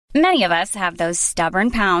Many of us have those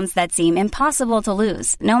stubborn pounds that seem impossible to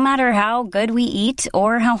lose, no matter how good we eat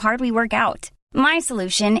or how hard we work out. My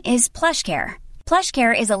solution is PlushCare.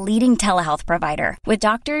 PlushCare is a leading telehealth provider with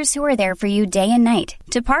doctors who are there for you day and night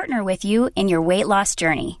to partner with you in your weight loss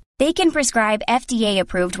journey. They can prescribe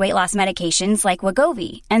FDA-approved weight loss medications like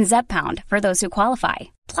Wegovy and Zepbound for those who qualify.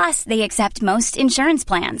 Plus, they accept most insurance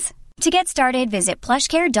plans. To get started, visit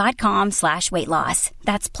plushcare.com/weightloss.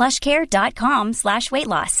 That's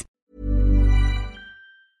plushcare.com/weightloss.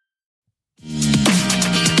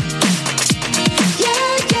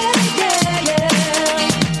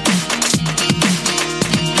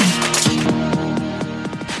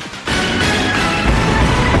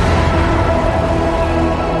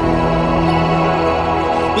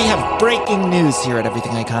 We have breaking news here at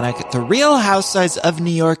Everything Iconic. The Real Housewives of New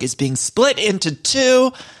York is being split into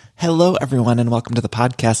two. Hello, everyone, and welcome to the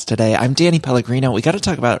podcast today. I'm Danny Pellegrino. We got to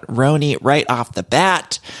talk about RHONY right off the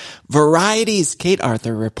bat. Variety's Kate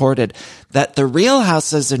Arthur reported that The Real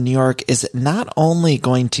Housewives of New York is not only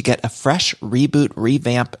going to get a fresh reboot,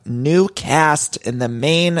 revamp, new cast in the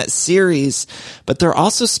main series, but they're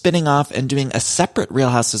also spinning off and doing a separate Real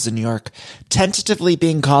Housewives of New York, tentatively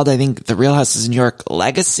being called, I think, The Real Housewives of New York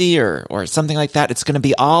Legacy or something like that. It's going to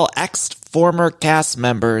be all ex-former cast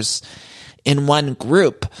members in one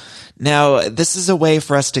group. Now, this is a way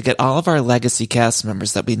for us to get all of our legacy cast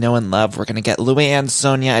members that we know and love. We're going to get Luann,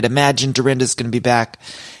 Sonia. I'd imagine Dorinda's going to be back.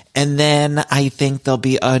 And then I think there'll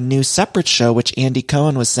be a new separate show, which Andy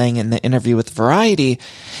Cohen was saying in the interview with Variety,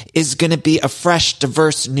 is going to be a fresh,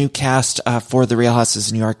 diverse new cast for the Real Houses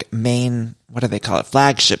of New York main, what do they call it,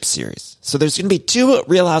 flagship series. So there's going to be two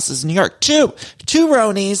Real Houses of New York, two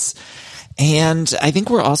RHONYs. And I think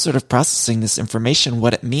we're all sort of processing this information,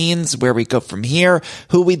 what it means, where we go from here,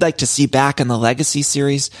 who we'd like to see back in the Legacy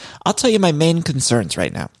series. I'll tell you my main concerns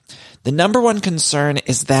right now. The number one concern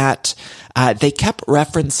is that they kept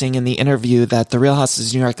referencing in the interview that the Real Houses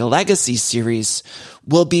of New York Legacy series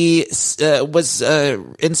will be was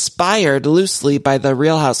inspired loosely by the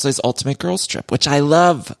Real Housewives Ultimate Girls Trip, which I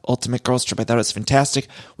love. Ultimate Girls Trip, I thought it was fantastic.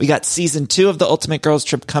 We got season 2 of the Ultimate Girls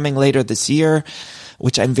Trip coming later this year,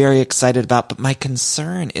 which I'm very excited about. But my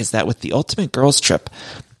concern is that with the Ultimate Girls Trip,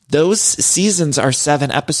 those seasons are 7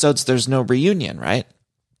 episodes. There's no reunion, right?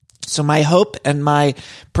 So my hope and my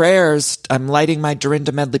prayers, I'm lighting my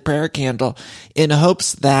Dorinda Medley prayer candle in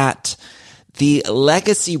hopes that the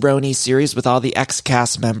Legacy RHONY series with all the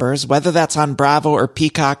ex-cast members, whether that's on Bravo or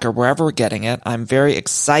Peacock or wherever we're getting it, I'm very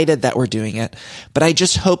excited that we're doing it, but I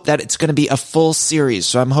just hope that it's going to be a full series.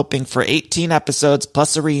 So I'm hoping for 18 episodes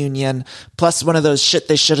plus a reunion, plus one of those shit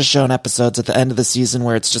they should have shown episodes at the end of the season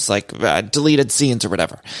where it's just like deleted scenes or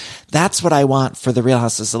whatever. That's what I want for the Real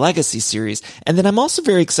Houses of Legacy series. And then I'm also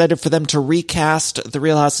very excited for them to recast the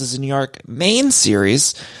Real Houses of New York main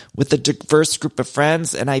series with a diverse group of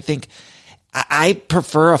friends. And I think I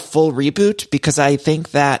prefer a full reboot because I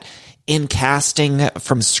think that in casting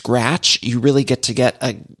from scratch, you really get to get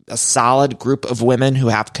a solid group of women who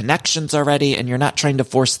have connections already, and you're not trying to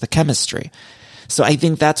force the chemistry. So I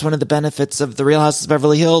think that's one of the benefits of the Real Houses of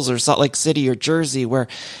Beverly Hills or Salt Lake City or Jersey, where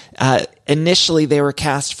initially they were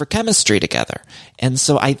cast for chemistry together. And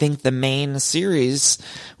so I think the main series,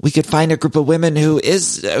 we could find a group of women who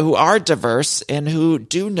are diverse and who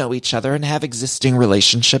do know each other and have existing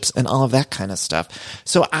relationships and all of that kind of stuff.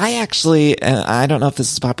 So I actually, I don't know if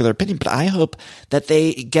this is a popular opinion, but I hope that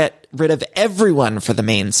they get rid of everyone for the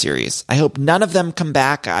main series. I hope none of them come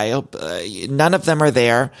back. I hope none of them are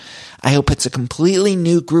there. I hope it's a completely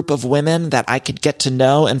new group of women that I could get to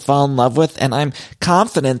know and fall in love with. And I'm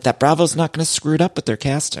confident that Bravo's not going to screw it up with their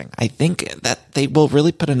casting. I think that they will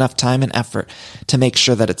really put enough time and effort to make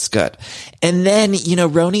sure that it's good. And then,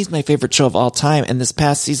 RHONY's my favorite show of all time. And this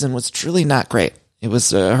past season was truly not great. It was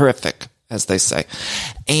horrific, as they say.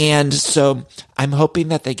 And so I'm hoping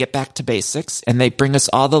that they get back to basics and they bring us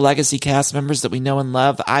all the legacy cast members that we know and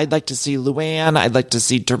love. I'd like to see Luann. I'd like to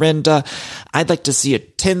see Dorinda. I'd like to see a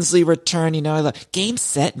Tinsley return. I love game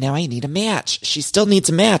set. Now I need a match. She still needs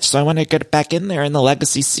a match. So I want to get it back in there in the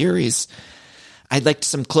legacy series. I'd like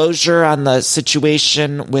some closure on the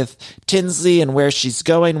situation with Tinsley and where she's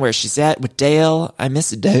going, where she's at with Dale. I miss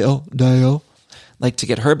Dale. Like to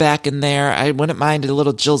get her back in there. I wouldn't mind a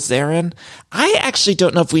little Jill Zarin. I actually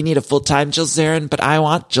don't know if we need a full-time Jill Zarin, but I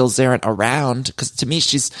want Jill Zarin around because to me,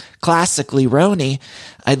 she's classically RHONY.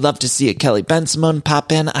 I'd love to see a Kelly Ben-Simone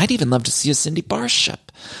pop in. I'd even love to see a Cindy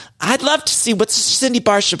Barshop. I'd love to see what's Cindy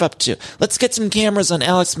Barshop up to. Let's get some cameras on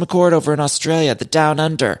Alex McCord over in Australia, the Down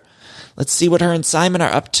Under. Let's see what her and Simon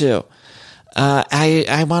are up to.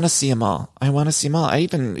 I want to see them all. I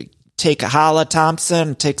even take Hala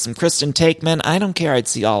Thompson, take some Kristen Takeman. I don't care. I'd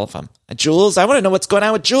see all of them. Jules, I want to know what's going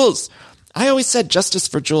on with Jules. I always said justice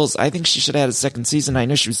for Jules. I think she should have had a second season. I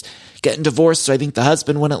know she was getting divorced, so I think the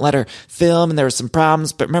husband wouldn't let her film, and there were some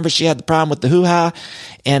problems. But remember, she had the problem with the hoo-ha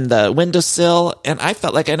and the windowsill, and I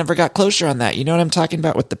felt like I never got closure on that. You know what I'm talking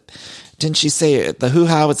about with the... Didn't she say the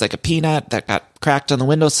hoo-ha was like a peanut that got cracked on the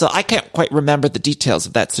windowsill? I can't quite remember the details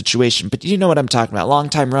of that situation, but you know what I'm talking about.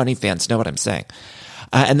 Longtime Roni fans know what I'm saying.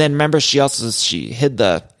 And then remember, she hid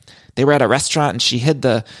they were at a restaurant and she hid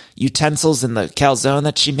the utensils in the calzone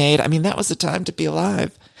that she made. I mean, that was the time to be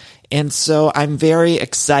alive. And so I'm very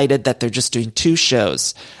excited that they're just doing 2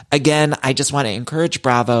 shows. Again, I just want to encourage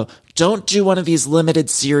Bravo. Don't do one of these limited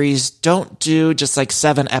series. Don't do just like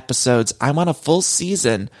 7 episodes. I want a full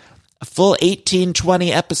season, a full 18,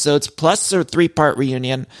 20 episodes, plus a 3-part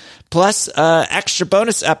reunion, plus extra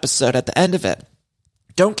bonus episode at the end of it.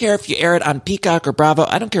 Don't care if you air it on Peacock or Bravo.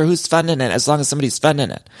 I don't care who's funding it as long as somebody's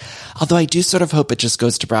funding it. Although I do sort of hope it just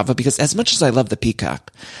goes to Bravo because as much as I love the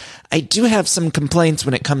Peacock, I do have some complaints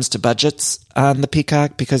when it comes to budgets on the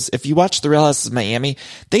Peacock because if you watch The Real Housewives of Miami,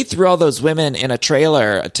 they threw all those women in a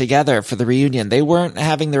trailer together for the reunion. They weren't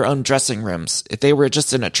having their own dressing rooms. They were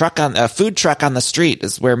just in a food truck on the street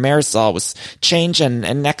is where Marisol was changing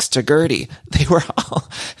and next to Gertie. They were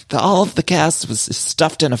all of the cast was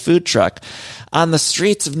stuffed in a food truck on the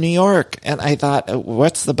streets of New York. And I thought,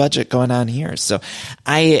 what's the budget going on here? So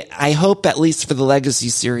I hope at least for the Legacy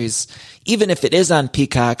series, even if it is on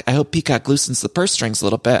Peacock, I hope Peacock loosens the purse strings a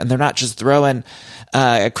little bit and they're not just throwing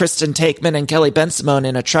Kristen Takeman and Kelly Bensimon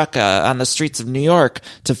in a truck on the streets of New York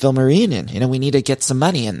to film a reunion. You know, we need to get some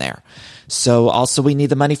money in there. So also we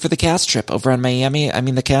need the money for the cast trip over on Miami. I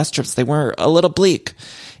mean, the cast trips, they were a little bleak.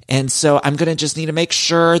 And so I'm going to just need to make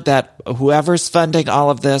sure that whoever's funding all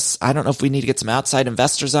of this, I don't know if we need to get some outside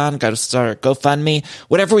investors on, got to start GoFundMe,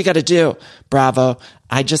 whatever we got to do, Bravo.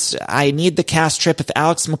 I need the cast trip. If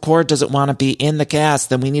Alex McCord doesn't want to be in the cast,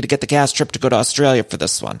 then we need to get the cast trip to go to Australia for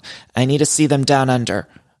this one. I need to see them down under.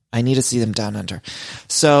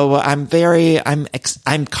 So I'm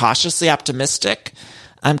cautiously optimistic.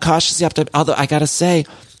 Although I got to say,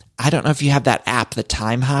 I don't know if you have that app, the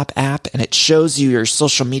Time Hop app, and it shows you your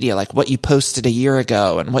social media, like what you posted a year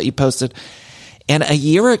ago and what you posted. And a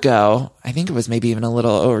year ago, I think it was maybe even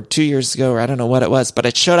or 2 years ago, or I don't know what it was, but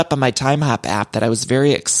it showed up on my Time Hop app that I was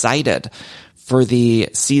very excited for the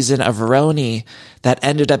season of Roni that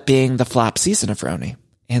ended up being the flop season of Roni.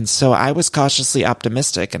 And so I was cautiously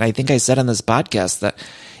optimistic. And I think I said on this podcast that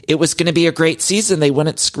it was going to be a great season. They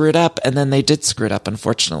wouldn't screw it up. And then they did screw it up,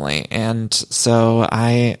 unfortunately. And so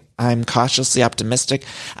I'm cautiously optimistic.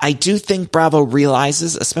 I do think Bravo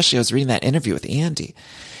realizes, especially I was reading that interview with Andy,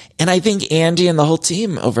 and I think Andy and the whole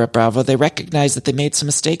team over at Bravo, they recognize that they made some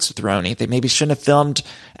mistakes with Roni. They maybe shouldn't have filmed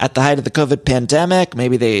at the height of the COVID pandemic.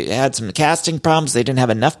 Maybe they had some casting problems. They didn't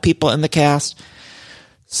have enough people in the cast.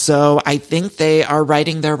 So I think they are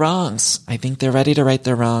righting their wrongs. I think they're ready to right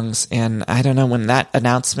their wrongs. And I don't know when that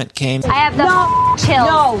announcement came. I have the chill.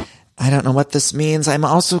 No. I don't know what this means. I'm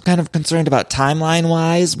also kind of concerned about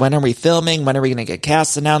timeline-wise. When are we filming? When are we going to get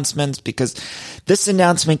cast announcements? Because this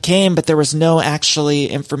announcement came, but there was no actually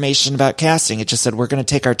information about casting. It just said, we're going to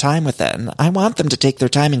take our time with it. And I want them to take their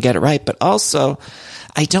time and get it right. But also,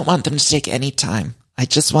 I don't want them to take any time. I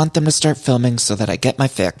just want them to start filming so that I get my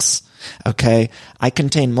fix. Okay? I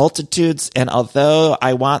contain multitudes, and although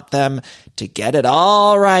I want them to get it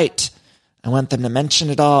all right, I want them to mention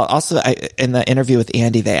it all. Also, in the interview with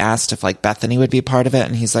Andy, they asked if like Bethany would be a part of it,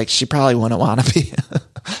 and he's like, she probably wouldn't want to be.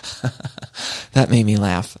 That made me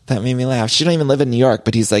laugh. She don't even live in New York,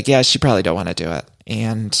 but he's like, yeah, she probably don't want to do it.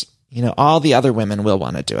 And, you know, all the other women will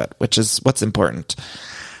want to do it, which is what's important.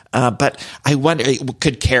 But I wonder,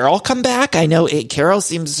 could Carol come back? I know Carol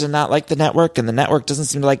seems to not like the network, and the network doesn't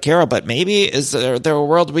seem to like Carol, but maybe is there a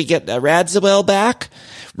world we get Radziwill back?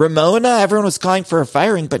 Ramona, everyone was calling for a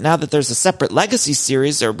firing, but now that there's a separate Legacy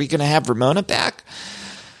series, are we going to have Ramona back?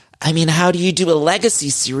 I mean, how do you do a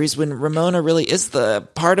Legacy series when Ramona really is the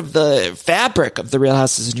part of the fabric of the Real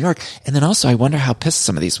Houses of New York? And then also, I wonder how pissed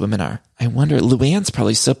some of these women are. I wonder, Luann's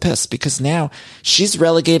probably so pissed because now she's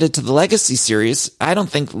relegated to the Legacy series. I don't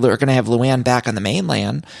think we're going to have Luann back on the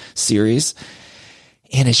mainland series.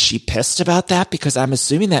 And is she pissed about that? Because I'm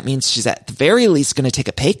assuming that means she's at the very least going to take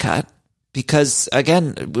a pay cut. Because,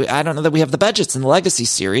 again, I don't know that we have the budgets in the Legacy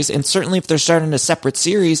series, and certainly if they're starting a separate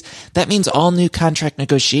series, that means all new contract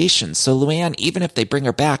negotiations. So Luann, even if they bring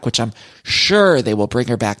her back, which I'm sure they will bring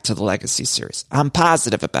her back to the Legacy series, I'm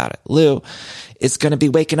positive about it. Lou is going to be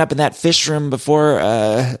waking up in that fish room before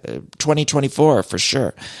 2024 for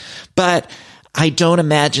sure. But I don't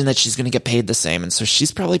imagine that she's going to get paid the same. And so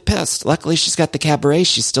she's probably pissed. Luckily, she's got the cabaret.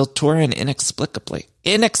 She's still touring inexplicably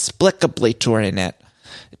touring it.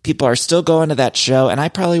 People are still going to that show, and I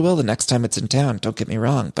probably will the next time it's in town. Don't get me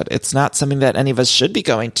wrong, but it's not something that any of us should be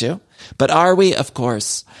going to. But are we? Of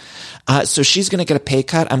course. So she's going to get a pay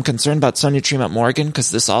cut. I'm concerned about Sonia Tremont Morgan because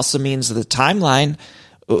this also means the timeline.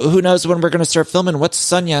 Who knows when we're going to start filming? What's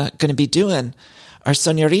Sonia going to be doing? Our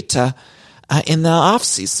Sonia-Rita in the off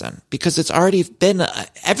season, because it's already been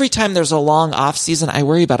every time there's a long off season, I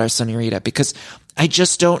worry about our Sonia-Rita because I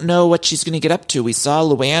just don't know what she's going to get up to. We saw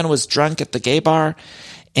Luann was drunk at the gay bar.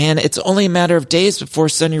 And it's only a matter of days before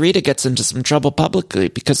Sonia-Rita gets into some trouble publicly,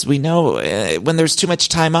 because we know when there's too much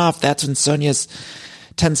time off, that's when Sonia's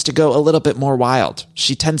tends to go a little bit more wild.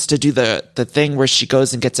 She tends to do the thing where she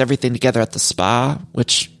goes and gets everything together at the spa,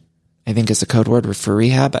 which I think is a code word for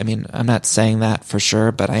rehab. I mean, I'm not saying that for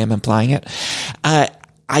sure, but I am implying it.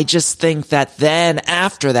 I just think that then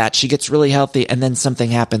after that, she gets really healthy, and then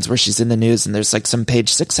something happens where she's in the news and there's like some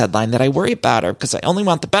Page 6 headline that I worry about her, because I only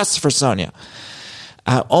want the best for Sonia.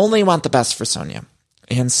 Only want the best for Sonia.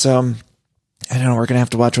 And so, I don't know, we're going to have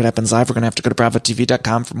to watch what happens live. We're going to have to go to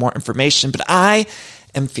bravotv.com for more information, but I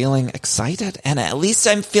am feeling excited. And at least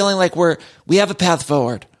I'm feeling like we have a path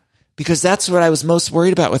forward, because that's what I was most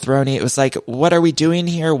worried about with Roni. It was like, what are we doing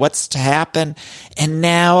here? What's to happen? And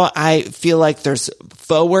now I feel like there's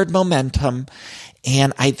forward momentum.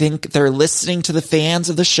 And I think they're listening to the fans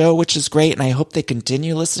of the show, which is great. And I hope they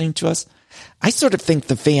continue listening to us. I sort of think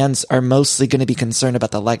the fans are mostly going to be concerned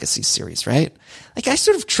about the Legacy series, right? Like, I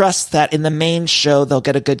sort of trust that in the main show, they'll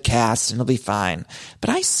get a good cast and it'll be fine. But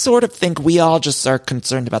I sort of think we all just are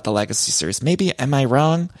concerned about the Legacy series. Maybe, am I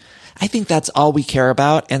wrong? I think that's all we care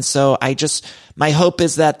about. And so my hope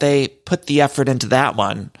is that they put the effort into that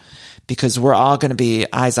one, because we're all going to be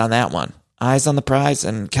eyes on that one. Eyes on the prize.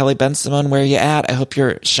 And Kelly Ben-Simone, where you at? I hope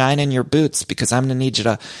you're shining your boots, because I'm going to need you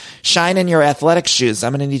to shine in your athletic shoes.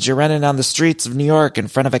 I'm going to need you running down the streets of New York in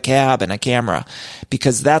front of a cab and a camera,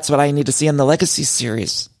 because that's what I need to see in the Legacy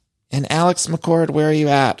series. And Alex McCord, where are you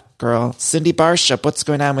at, girl? Cindy Barshop, what's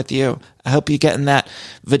going on with you? I hope you get in that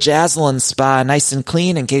Vajazzlin spa nice and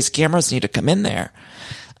clean in case cameras need to come in there.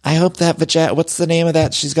 I hope that what's the name of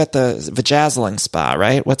that? She's got the Vajazzling spa,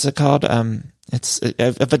 right? What's it called? It's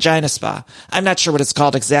a vagina spa. I'm not sure what it's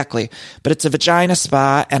called exactly, but it's a vagina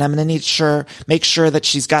spa, and I'm going to make sure that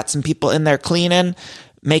she's got some people in there cleaning,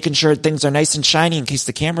 making sure things are nice and shiny in case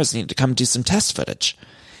the cameras need to come do some test footage.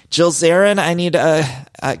 Jill Zarin, I need a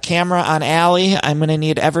camera on Allie. I'm going to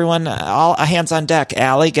need everyone, all hands on deck.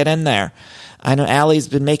 Allie, get in there. I know Allie's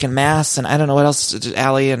been making masks, and I don't know what else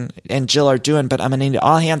Allie and Jill are doing, but I'm going to need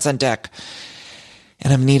all hands on deck.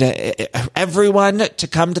 And I'm going to need everyone to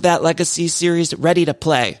come to that Legacy series ready to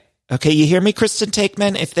play. Okay, you hear me, Kristen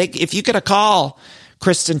Takeman? If you get a call,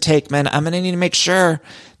 Kristen Takeman, I'm going to need to make sure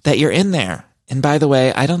that you're in there. And by the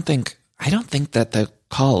way, I don't think that they'll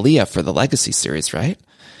call Leah for the Legacy series, right?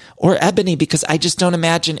 Or Ebony, because I just don't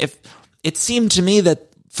imagine. If it seemed to me that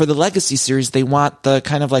for the Legacy series, they want the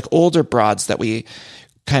kind of like older broads that we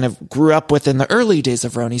kind of grew up with in the early days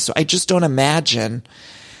of Roni. So I just don't imagine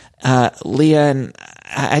Leah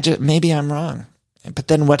and maybe I'm wrong. But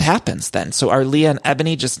then what happens then? So are Leah and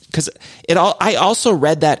Ebony I also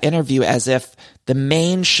read that interview as if the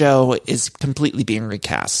main show is completely being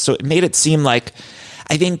recast. So it made it seem like,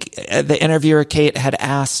 I think the interviewer, Kate, had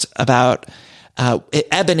asked about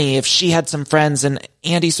Ebony, if she had some friends, and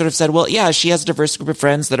Andy sort of said, well, yeah, she has a diverse group of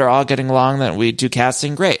friends that are all getting along, that we do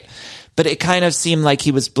casting. Great. But it kind of seemed like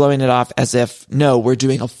he was blowing it off as if, no, we're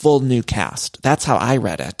doing a full new cast. That's how I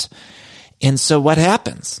read it. And so what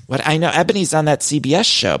happens? I know Ebony's on that CBS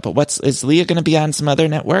show, but is Leah going to be on some other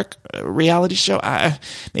network reality show?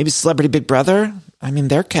 Maybe Celebrity Big Brother? I mean,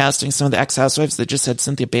 they're casting some of the ex-housewives. They just had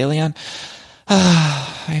Cynthia Bailey on.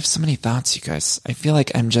 I have so many thoughts, you guys. I feel like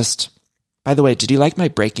I'm just... By the way, did you like my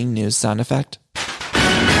breaking news sound effect?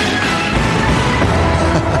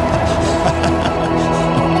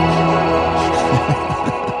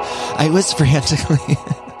 I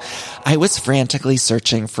was frantically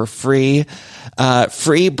searching for free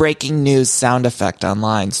breaking news sound effect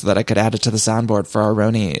online so that I could add it to the soundboard for our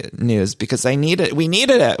Roni news, because we needed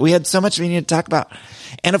it. We had so much we needed to talk about.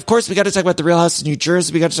 And of course, we got to talk about the Real House of New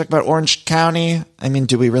Jersey. We got to talk about Orange County. I mean,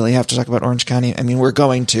 do we really have to talk about Orange County? I mean, we're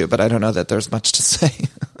going to, but I don't know that there's much to say.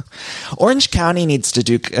 Orange County needs to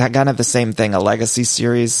do kind of the same thing, a Legacy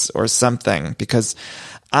series or something, because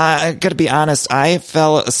I got to be honest, I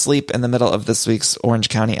fell asleep in the middle of this week's Orange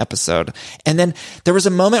County episode. And then there was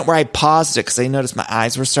a moment where I paused it because I noticed my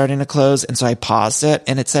eyes were starting to close. And so I paused it,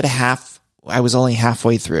 and it said I was only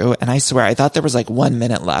halfway through, and I swear I thought there was like 1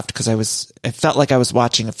 minute left because it felt like I was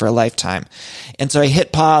watching it for a lifetime. And so I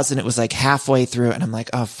hit pause and it was like halfway through and I'm like,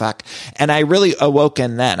 oh fuck. And I really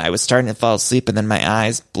awoken then. I was starting to fall asleep and then my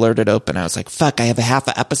eyes blurted open. I was like, fuck, I have a half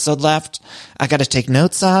an episode left. I got to take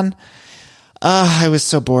notes on. I was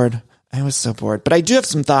so bored. But I do have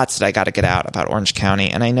some thoughts that I got to get out about Orange County.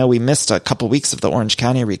 And I know we missed a couple weeks of the Orange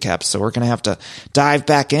County recap, so we're going to have to dive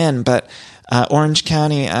back in. But Orange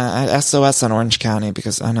County, SOS on Orange County,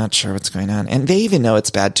 because I'm not sure what's going on. And they even know it's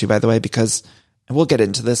bad too, by the way, because we'll get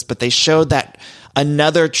into this, but they showed that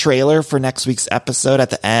another trailer for next week's episode at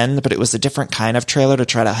the end, but it was a different kind of trailer to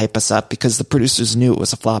try to hype us up because the producers knew it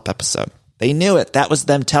was a flop episode. They knew it. That was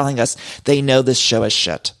them telling us they know this show is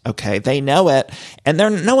shit. Okay. They know it. And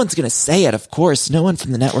no one's going to say it. Of course, no one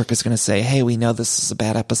from the network is going to say, hey, we know this is a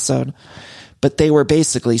bad episode. But they were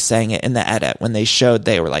basically saying it in the edit when they showed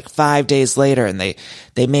they were like 5 days later and they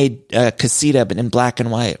made Casita but in black and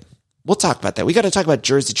white. We'll talk about that. We got to talk about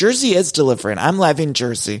Jersey. Jersey is delivering. I'm loving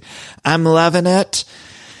Jersey. I'm loving it.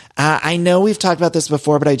 I know we've talked about this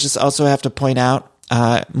before, but I just also have to point out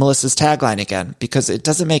Melissa's tagline again, because it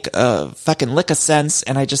doesn't make a fucking lick of sense.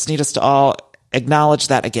 And I just need us to all acknowledge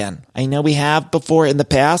that again. I know we have before in the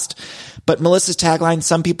past, but Melissa's tagline,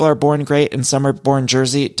 some people are born great and some are born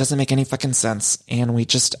Jersey. It doesn't make any fucking sense. And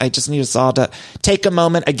I just need us all to take a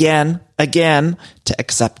moment again to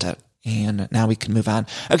accept it. And now we can move on.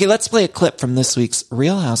 Okay, let's play a clip from this week's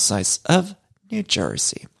Real Housewives of New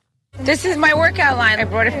Jersey. This is my workout line. I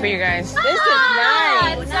brought it for you guys. This is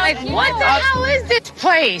nice. Like, what the hell is this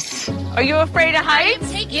place? Are you afraid of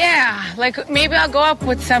heights? Yeah, like maybe I'll go up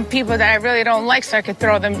with some people that I really don't like so I could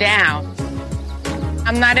throw them down.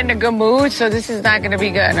 I'm not in a good mood, so this is not going to be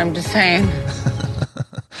good. I'm just saying.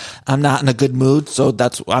 I'm not in a good mood, so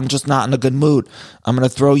I'm just not in a good mood. I'm going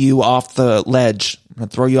to throw you off the ledge. I'm going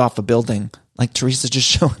to throw you off a building. Like Teresa just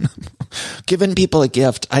showing up, giving people a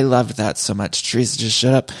gift. I loved that so much. Teresa just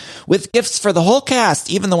showed up with gifts for the whole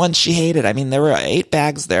cast, even the ones she hated. I mean, there were 8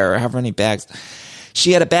 bags there, or however many bags.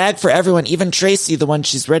 She had a bag for everyone, even Tracy, the one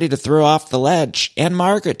she's ready to throw off the ledge, and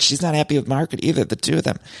Margaret. She's not happy with Margaret either, the two of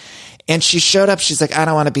them. And she showed up. She's like, I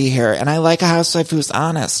don't want to be here. And I like a housewife who's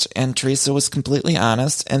honest. And Teresa was completely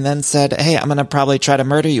honest and then said, hey, I'm going to probably try to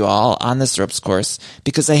murder you all on this ropes course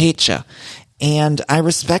because I hate you. And I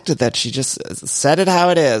respected that. She just said it how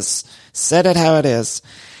it is.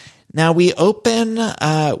 Now we open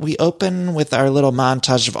with our little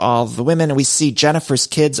montage of all the women. We see Jennifer's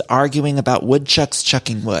kids arguing about woodchucks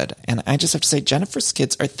chucking wood. And I just have to say, Jennifer's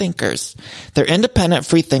kids are thinkers. They're independent,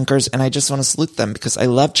 free thinkers. And I just want to salute them because I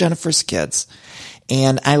love Jennifer's kids.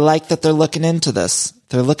 And I like that they're looking into this.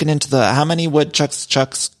 They're looking into how many woodchucks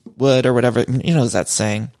chucks wood or whatever. You know that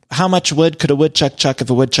saying. How much wood could a woodchuck chuck if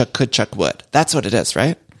a woodchuck could chuck wood? That's what it is,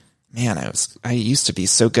 right? Man, I used to be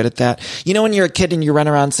so good at that. You know, when you're a kid and you run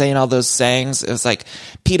around saying all those sayings, it was like,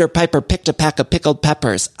 Peter Piper picked a pack of pickled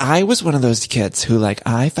peppers. I was one of those kids who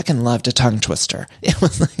I fucking loved a tongue twister. It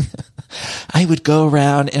was like, I would go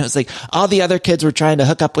around and it was like all the other kids were trying to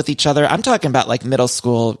hook up with each other. I'm talking about like middle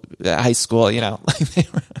school, high school, you know, like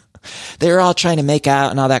they were all trying to make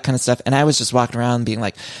out and all that kind of stuff. And I was just walking around being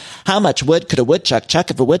like, how much wood could a woodchuck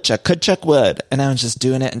chuck if a woodchuck could chuck wood? And I was just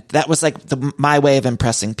doing it. And that was like my way of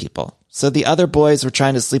impressing people. So the other boys were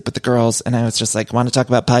trying to sleep with the girls. And I was just like, want to talk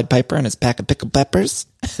about Pied Piper and his pack of pickled peppers?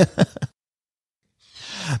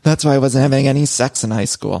 That's why I wasn't having any sex in high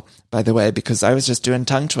school, by the way, because I was just doing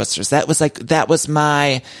tongue twisters. That was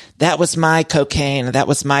my cocaine. That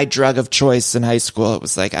was my drug of choice in high school. It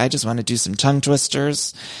was like, I just want to do some tongue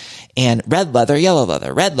twisters and red leather, yellow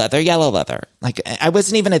leather, red leather, yellow leather. Like, I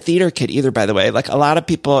wasn't even a theater kid either, by the way. Like, a lot of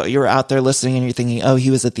people, you're out there listening and you're thinking, oh, he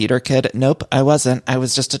was a theater kid. Nope, I wasn't. I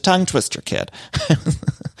was just a tongue twister kid.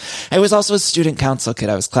 I was also a student council kid.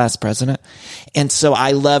 I was class president. And so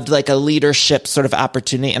I loved like a leadership sort of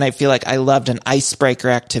opportunity. And I feel like I loved an icebreaker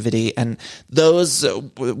activity. And those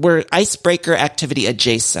were icebreaker activity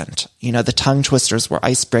adjacent. You know, the tongue twisters were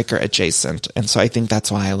icebreaker adjacent. And so I think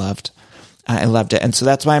that's why I loved it. And so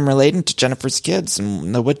that's why I'm relating to Jennifer's kids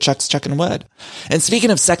and the woodchucks chucking wood. And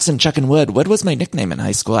speaking of sex and chucking wood was my nickname in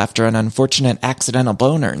high school after an unfortunate accidental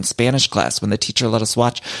boner in Spanish class when the teacher let us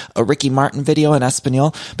watch a Ricky Martin video in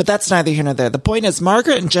Espanol. But that's neither here nor there. The point is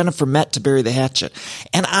Margaret and Jennifer met to bury the hatchet.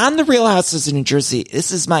 And on The Real Housewives of New Jersey,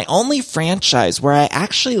 this is my only franchise where I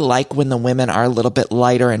actually like when the women are a little bit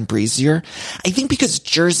lighter and breezier. I think because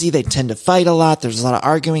Jersey, they tend to fight a lot. There's a lot of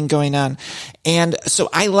arguing going on. And so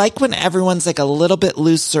I like when everyone's things like a little bit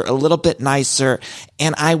looser, a little bit nicer.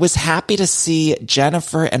 And I was happy to see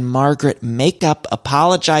Jennifer and Margaret make up,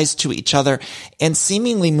 apologize to each other, and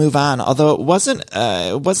seemingly move on. Although it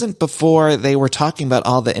wasn't before they were talking about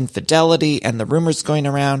all the infidelity and the rumors going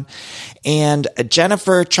around. And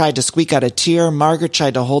Jennifer tried to squeak out a tear. Margaret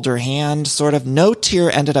tried to hold her hand, sort of. No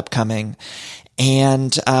tear ended up coming.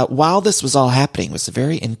 And while this was all happening, it was a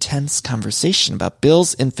very intense conversation about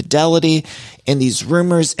Bill's infidelity and these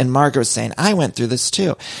rumors. And Margaret was saying, I went through this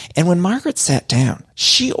too. And when Margaret sat down,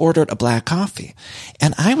 she ordered a black coffee.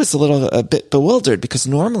 And I was a bit bewildered because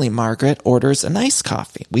normally Margaret orders an iced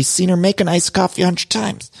coffee. We've seen her make an iced coffee 100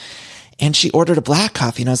 times. And she ordered a black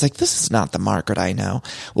coffee. And I was like, this is not the Margaret I know.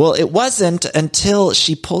 Well, it wasn't until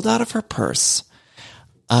she pulled out of her purse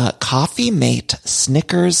a Coffee Mate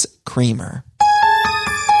Snickers creamer.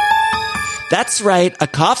 That's right, a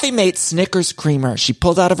Coffee Mate Snickers creamer. She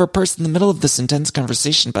pulled out of her purse in the middle of this intense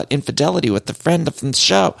conversation about infidelity with a friend from the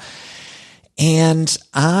show. And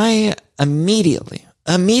I immediately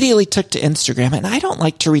took to Instagram, and I don't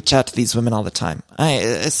like to reach out to these women all the time.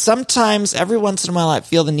 Sometimes, every once in a while, I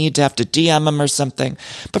feel the need to have to DM them or something.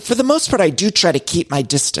 But for the most part, I do try to keep my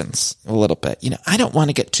distance a little bit. You know, I don't want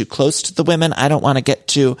to get too close to the women. I don't want to get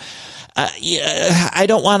too... I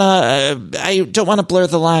don't want to blur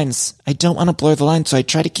the lines. So I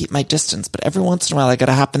try to keep my distance, but every once in a while I got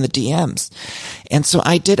to hop in the DMs. And so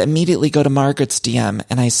I did immediately go to Margaret's DM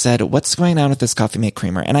and I said, what's going on with this Coffee Mate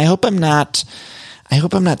creamer? And I hope I'm not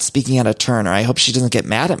speaking out of turn, or I hope she doesn't get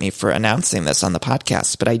mad at me for announcing this on the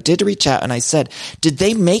podcast. But I did reach out and I said, did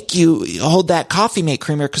they make you hold that Coffee Mate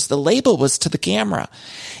creamer? Because the label was to the camera.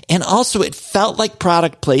 And also it felt like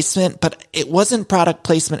product placement, but it wasn't product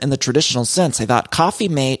placement in the traditional sense. I thought Coffee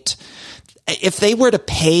Mate, if they were to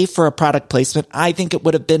pay for a product placement, I think it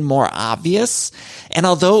would have been more obvious. And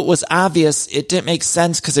although it was obvious, it didn't make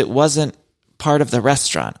sense because it wasn't part of the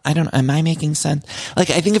restaurant. Am I making sense? Like,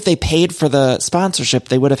 I think if they paid for the sponsorship,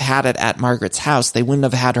 they would have had it at Margaret's house. They wouldn't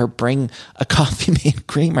have had her bring a Coffee Mate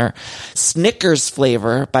creamer. Snickers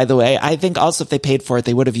flavor, by the way. I think also if they paid for it,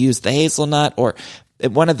 they would have used the hazelnut or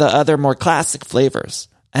one of the other more classic flavors.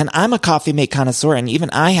 And I'm a Coffee Mate connoisseur, and even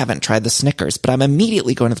I haven't tried the Snickers, but I'm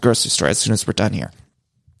immediately going to the grocery store as soon as we're done here.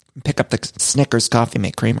 Pick up the Snickers Coffee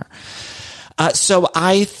Mate creamer. So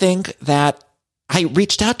I think that I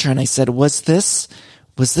reached out to her and I said, was this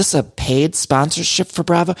a paid sponsorship for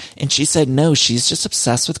Bravo? And she said, no, she's just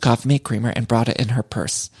obsessed with Coffee Mate creamer and brought it in her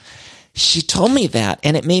purse. She told me that,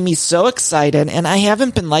 and it made me so excited. And I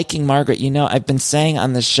haven't been liking Margaret. You know, I've been saying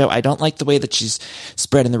on this show, I don't like the way that she's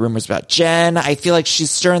spreading the rumors about Jen. I feel like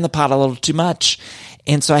she's stirring the pot a little too much.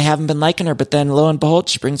 And so I haven't been liking her. But then lo and behold,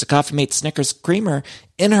 she brings a Coffee Mate Snickers creamer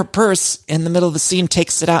in her purse in the middle of the scene,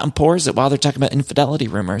 takes it out and pours it while they're talking about infidelity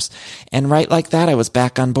rumors. And right like that, I was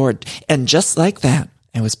back on board. And just like that,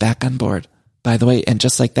 I was back on board. By the way, and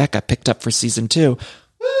just like that, got picked up for season 2.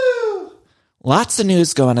 Woo! Lots of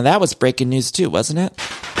news going on. That was breaking news too, wasn't it?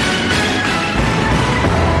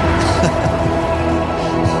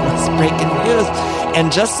 That's breaking news.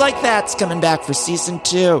 And just like that's coming back for season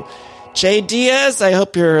 2. Jay Diaz, I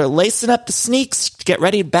hope you're lacing up the sneaks to get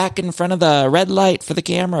ready back in front of the red light for the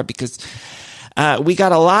camera, because we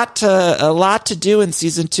got a lot to do in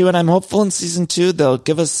season 2, and I'm hopeful in season 2 they'll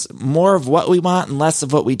give us more of what we want and less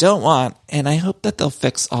of what we don't want, and I hope that they'll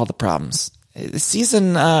fix all the problems. The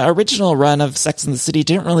season original run of Sex and the City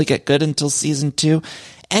didn't really get good until season 2.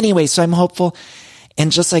 Anyway, so I'm hopeful,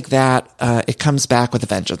 and just like that, it comes back with a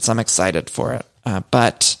vengeance. I'm excited for it,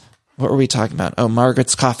 but what were we talking about? Oh,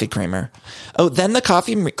 Margaret's coffee creamer. Oh, then the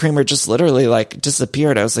coffee creamer just literally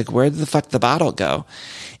disappeared. I was like, where did the fuck the bottle go?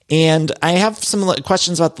 And I have some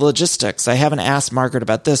questions about the logistics. I haven't asked Margaret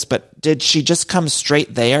about this, but did she just come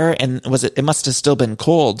straight there? And it must have still been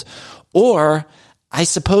cold. Or I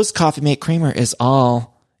suppose Coffee Mate creamer it's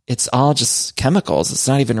all just chemicals. It's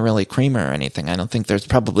not even really creamer or anything. I don't think there's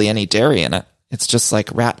probably any dairy in it. It's just like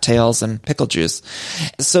rat tails and pickle juice.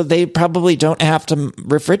 So they probably don't have to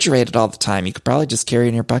refrigerate it all the time. You could probably just carry it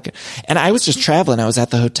in your bucket. And I was just traveling. I was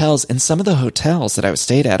at the hotels, and some of the hotels that I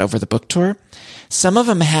stayed at over the book tour, some of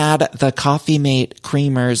them had the Coffee Mate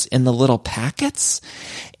creamers in the little packets.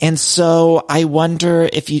 And so I wonder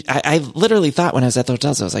if I literally thought when I was at the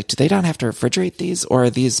hotels, I was like, do they not have to refrigerate these, or are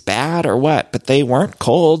these bad or what? But they weren't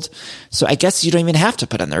cold. So I guess you don't even have to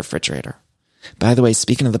put in the refrigerator. By the way,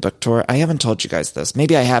 speaking of the book tour, I haven't told you guys this.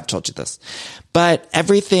 Maybe I have told you this. But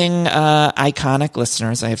everything iconic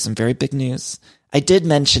listeners, I have some very big news. I did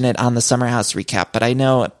mention it on the Summer House recap, but I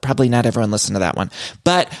know probably not everyone listened to that one.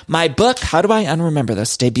 But my book, How Do I Unremember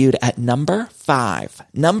This, debuted at number 5.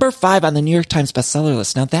 Number 5 on the New York Times bestseller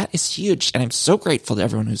list. Now that is huge, and I'm so grateful to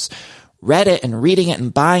everyone who's read it and reading it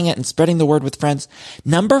and buying it and spreading the word with friends.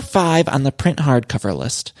 Number 5 on the print hardcover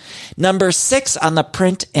list. Number 6 on the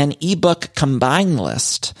print and ebook combined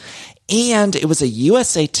list. And it was a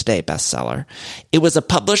USA Today bestseller. It was a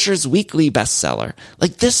Publishers Weekly bestseller.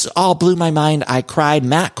 Like, this all blew my mind. I cried.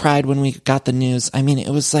 Matt cried when we got the news. I mean, it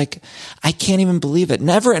was like, I can't even believe it.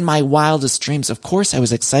 Never in my wildest dreams. Of course, I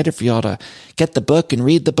was excited for y'all to get the book and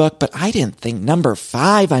read the book, but I didn't think number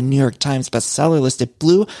 5 on New York Times bestseller list. It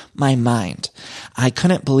blew my mind. I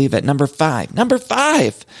couldn't believe it. Number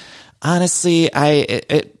 5. Honestly,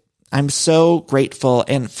 I'm so grateful.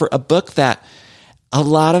 And for a book that a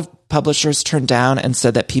lot of publishers turned down and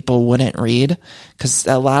said that people wouldn't read, because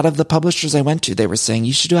a lot of the publishers I went to, they were saying,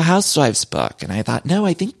 you should do a Housewives book. And I thought, no,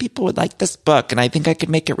 I think people would like this book, and I think I could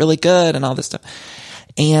make it really good and all this stuff.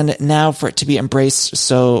 And now for it to be embraced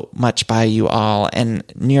so much by you all, and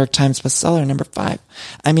New York Times bestseller number 5.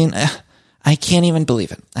 I mean, I can't even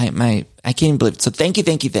believe it. I can't even believe it. So thank you.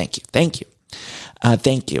 Thank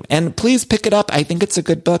you. And please pick it up. I think it's a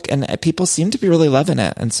good book, and people seem to be really loving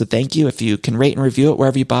it. And so thank you. If you can rate and review it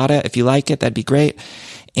wherever you bought it, if you like it, that'd be great.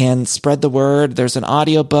 And spread the word. There's an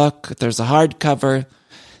audiobook. There's a hardcover.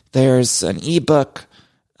 There's an ebook.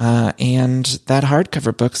 And that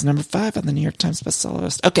hardcover book's number 5 on the New York Times bestseller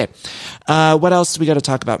list. Okay. What else do we got to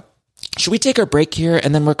talk about? Should we take our break here,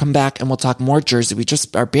 and then we'll come back and we'll talk more Jersey? We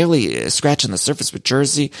just are barely scratching the surface with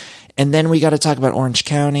Jersey. And then we got to talk about Orange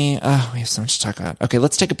County. Oh, we have so much to talk about. Okay,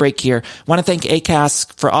 let's take a break here. Want to thank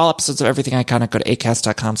Acast for all episodes of Everything Iconic. Go to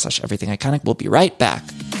acast.com/everythingiconic. We'll be right back.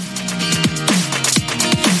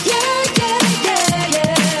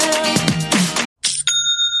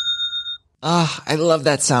 I love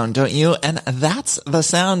that sound, don't you? And that's the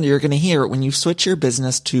sound you're going to hear when you switch your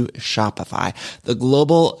business to Shopify, the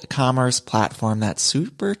global commerce platform that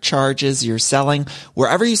supercharges your selling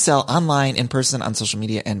wherever you sell, online, in person, on social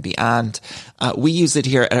media, and beyond. We use it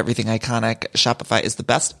here at Everything Iconic. Shopify is the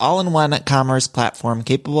best all-in-one commerce platform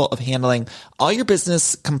capable of handling all your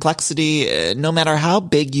business complexity, no matter how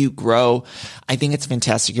big you grow. I think it's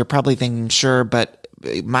fantastic. You're probably thinking, sure, but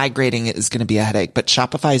migrating is going to be a headache, but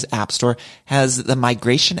Shopify's App Store has the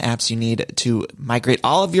migration apps you need to migrate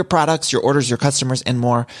all of your products, your orders, your customers, and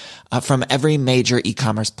more from every major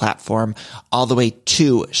e-commerce platform all the way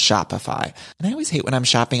to Shopify. And I always hate when I'm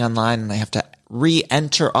shopping online and I have to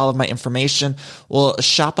re-enter all of my information. Well,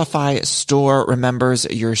 Shopify store remembers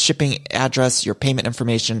your shipping address, your payment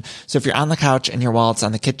information. So if you're on the couch and your wallet's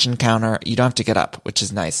on the kitchen counter, you don't have to get up, which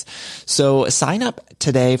is nice. So sign up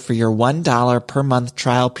today for your $1 per month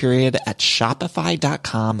trial period at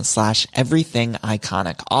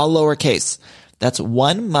shopify.com/everythingiconic, all lowercase. That's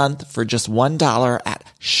 1 month for just $1 at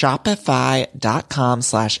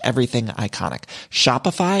shopify.com/everythingiconic.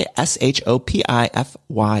 Shopify,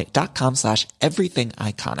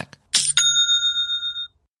 SHOPIFY.com/everythingiconic.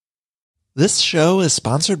 This show is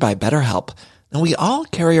sponsored by BetterHelp. And we all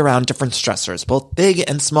carry around different stressors, both big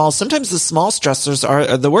and small. Sometimes the small stressors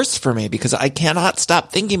are the worst for me because I cannot stop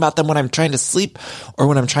thinking about them when I'm trying to sleep or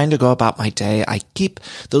when I'm trying to go about my day. I keep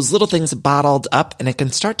those little things bottled up and it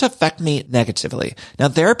can start to affect me negatively. Now,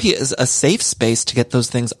 therapy is a safe space to get those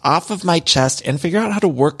things off of my chest and figure out how to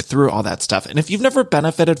work through all that stuff. And if you've never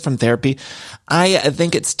benefited from therapy, I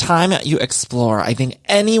think it's time you explore. I think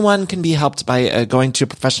anyone can be helped by going to a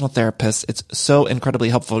professional therapist. It's so incredibly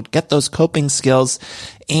helpful. Get those coping skills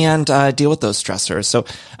and deal with those stressors. So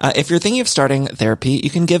if you're thinking of starting therapy,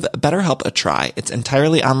 you can give BetterHelp a try. It's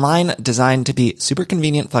entirely online, designed to be super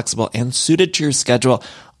convenient, flexible, and suited to your schedule.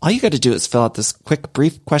 All you got to do is fill out this quick,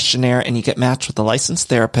 brief questionnaire and you get matched with a licensed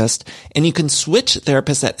therapist, and you can switch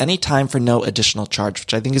therapists at any time for no additional charge,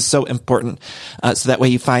 which I think is so important. So that way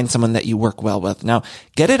you find someone that you work well with. Now,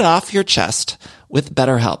 get it off your chest with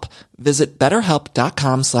BetterHelp. Visit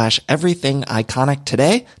BetterHelp.com/everythingiconic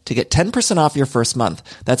today to get 10% off your first month.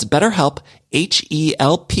 That's BetterHelp,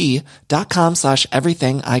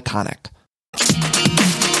 HELP.com/everythingiconic.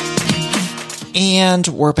 And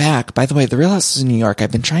we're back. By the way, The Real Housewives of New York, I've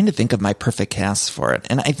been trying to think of my perfect cast for it.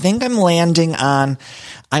 And I think I'm landing on,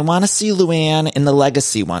 I want to see Luann in the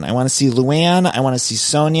Legacy one. I want to see Luann. I want to see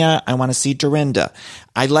Sonia. I want to see Dorinda.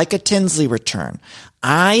 I'd like a Tinsley return.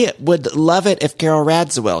 I would love it if Carol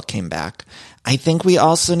Radziwill came back. I think we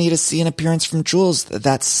also need to see an appearance from Jules.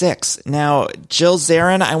 That's 6. Now, Jill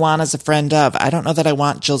Zarin, I want as a friend of. I don't know that I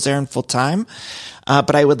want Jill Zarin full time.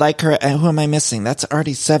 But I would like her. Who am I missing? That's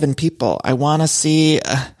already 7 people. I want to see,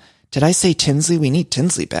 did I say Tinsley? We need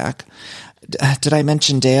Tinsley back. Did I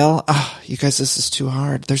mention Dale? Oh, you guys, this is too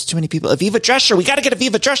hard. There's too many people. Aviva Drescher. We got to get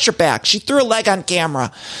Aviva Drescher back. She threw a leg on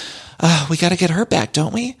camera. We got to get her back,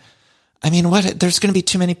 don't we? I mean, what? There's going to be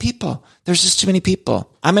too many people. There's just too many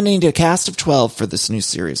people. I'm going to need a cast of 12 for this new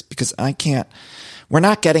series because I can't. We're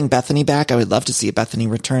not getting Bethany back. I would love to see Bethany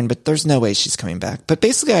return, but there's no way she's coming back. But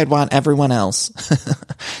basically, I'd want everyone else.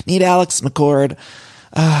 Need Alex McCord.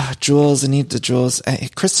 Jules, I need the Jules.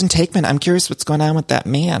 Kristen Takeman, I'm curious what's going on with that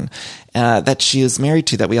man that she is married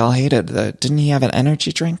to that we all hated. Didn't he have an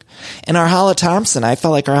energy drink? And our Hala Thompson, I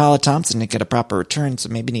felt like our Hala Thompson didn't get a proper return, so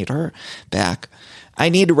maybe need her back. I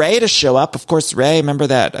need Ray to show up. Of course, Ray, remember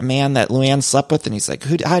that man that Luann slept with? And he's like,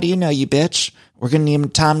 how do you know, you bitch? We're going to need a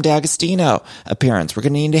Tom D'Agostino appearance. We're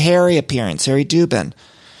going to need a Harry appearance, Harry Dubin.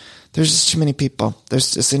 There's just too many people. There's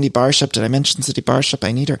Cindy Barshop. Did I mention Cindy Barshop?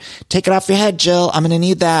 I need her. Take it off your head, Jill. I'm going to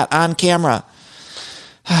need that on camera.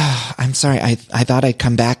 I'm sorry. I thought I'd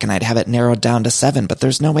come back and I'd have it narrowed down to 7, but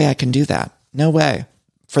there's no way I can do that. No way.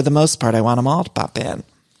 For the most part, I want them all to pop in.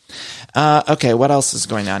 Okay, what else is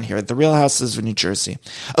going on here? The Real Houses of New Jersey.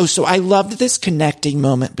 Oh, so I loved this connecting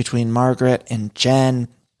moment between Margaret and Jen.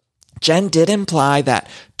 Jen did imply that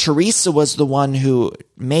Teresa was the one who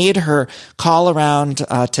made her call around to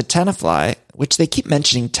Tenafly, which they keep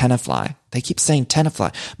mentioning Tenafly. They keep saying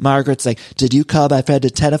Tenafly. Margaret's like, did you call my friend a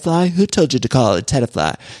Tenafly? Who told you to call it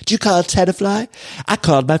Tenafly? Did you call it Tenafly? I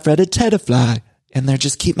called my friend a Tenafly. And they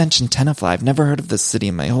just keep mentioning Tenafly. I've never heard of this city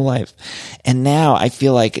in my whole life. And now I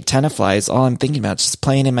feel like Tenafly is all I'm thinking about. It's just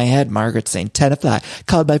playing in my head. Margaret saying Tenafly.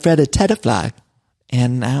 Called my friend a Tenafly.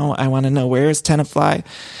 And now I want to know, where is Tenafly?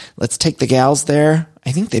 Let's take the gals there.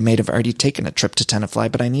 I think they may have already taken a trip to Tenafly,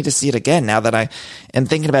 but I need to see it again now that I am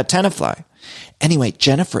thinking about Tenafly. Anyway,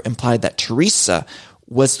 Jennifer implied that Teresa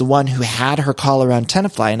was the one who had her call around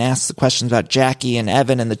Tenafly and asked the questions about Jackie and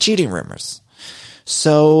Evan and the cheating rumors.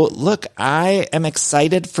 So, look, I am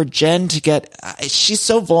excited for Jen to get, she's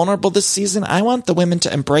so vulnerable this season. I want the women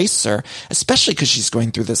to embrace her, especially because she's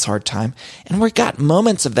going through this hard time. And we got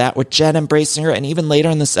moments of that with Jen embracing her. And even later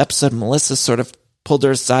in this episode, Melissa sort of pulled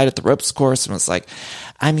her aside at the ropes course and was like,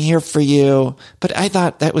 I'm here for you. But I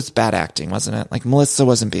thought that was bad acting, wasn't it? Like, Melissa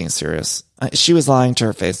wasn't being serious. She was lying to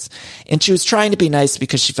her face. And she was trying to be nice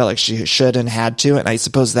because she felt like she should and had to. And I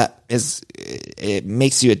suppose that it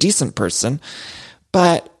makes you a decent person.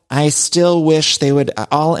 But I still wish they would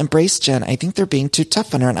all embrace Jen. I think they're being too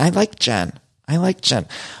tough on her, and I like Jen.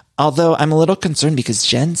 Although I'm a little concerned because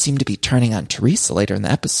Jen seemed to be turning on Teresa later in the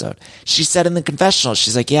episode. She said in the confessional,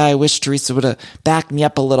 she's like, yeah, I wish Teresa would have backed me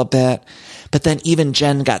up a little bit. But then even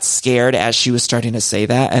Jen got scared as she was starting to say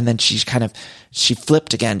that, and then she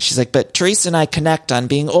flipped again. She's like, but Teresa and I connect on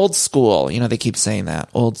being old school. You know, they keep saying that,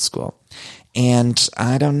 old school. And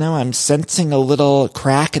I don't know, I'm sensing a little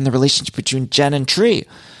crack in the relationship between Jen and Tree.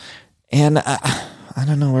 And I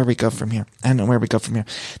don't know where we go from here.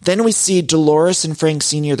 Then we see Dolores and Frank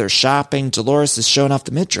Sr., they're shopping. Dolores is showing off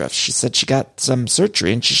the midriff. She said she got some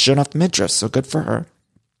surgery and she's showing off the midriff, so good for her.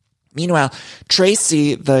 Meanwhile,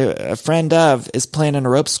 Tracy, the friend of, is planning a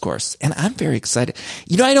ropes course. And I'm very excited.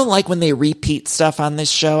 You know, I don't like when they repeat stuff on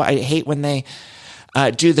this show. I hate when they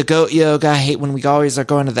do the goat yoga. I hate when we always are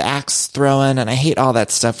going to the axe throwing, and I hate all that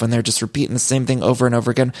stuff when they're just repeating the same thing over and over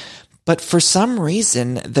again. But for some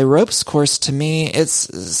reason, the ropes course to me is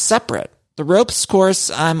separate. The ropes course,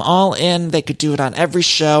 I'm all in. They could do it on every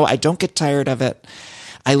show. I don't get tired of it.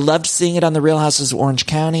 I loved seeing it on The Real Houses of Orange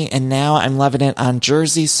County, and now I'm loving it on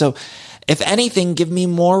Jersey. So if anything, give me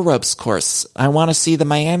more ropes course. I want to see the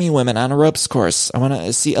Miami women on a ropes course. I want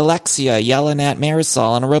to see Alexia yelling at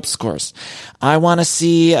Marisol on a ropes course. I want to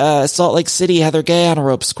see Salt Lake City Heather Gay on a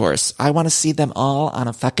ropes course. I want to see them all on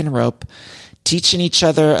a fucking rope, teaching each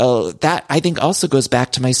other. That, I think, also goes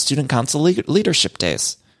back to my student council leadership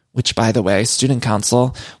days, which, by the way, student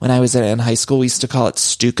council, when I was in high school, we used to call it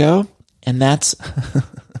Stuco. And that's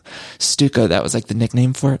Stuco. That was like the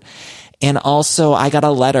nickname for it. And also, I got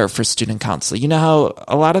a letter for student council. You know how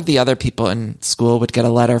a lot of the other people in school would get a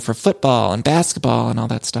letter for football and basketball and all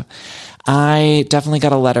that stuff. I definitely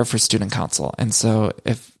got a letter for student council. And so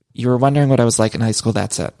if you were wondering what I was like in high school,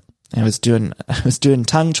 that's it. I was doing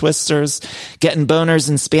tongue twisters, getting boners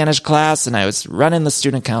in Spanish class, and I was running the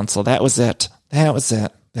student council. That was it. That was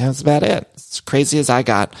about it. As crazy as I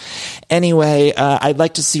got. Anyway, I'd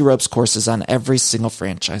like to see ropes courses on every single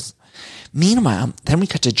franchise. Meanwhile, then we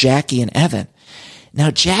cut to Jackie and Evan.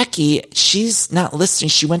 Now, Jackie, she's not listening.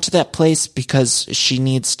 She went to that place because she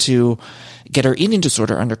needs to get her eating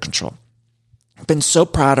disorder under control. I've been so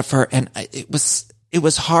proud of her, and it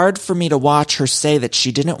was hard for me to watch her say that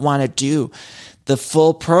she didn't want to do the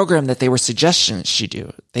full program that they were suggesting she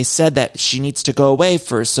do. They said that she needs to go away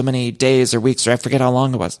for so many days or weeks, or I forget how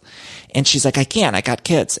long it was. And she's like, I can't, I got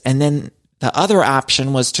kids. And then The other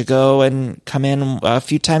option was to go and come in a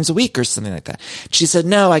few times a week or something like that. She said,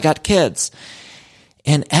 no, I got kids.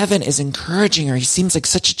 And Evan is encouraging her. He seems like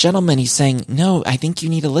such a gentleman. He's saying, no, I think you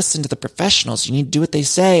need to listen to the professionals. You need to do what they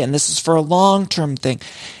say. And this is for a long-term thing.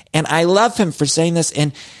 And I love him for saying this.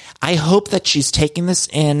 And I hope that she's taking this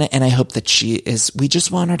in, and I hope that we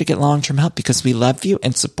just want her to get long-term help because we love you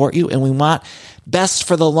and support you, and we want best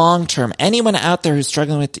for the long term. Anyone out there who's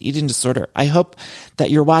struggling with the eating disorder, I hope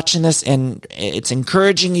that you're watching this and it's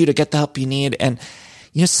encouraging you to get the help you need. And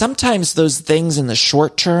sometimes those things in the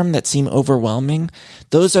short term that seem overwhelming,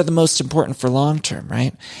 those are the most important for long term,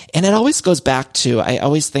 right? And it always goes back to, I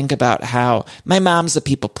always think about how my mom's a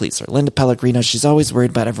people pleaser. Linda Pellegrino, she's always worried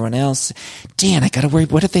about everyone else. Dan, I gotta worry,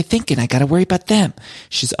 what are they thinking? I gotta worry about them.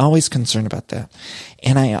 She's always concerned about that.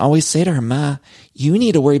 And I always say to her, Ma, you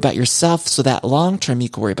need to worry about yourself so that long term you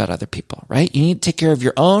can worry about other people, right? You need to take care of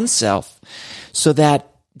your own self so that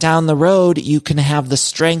down the road, you can have the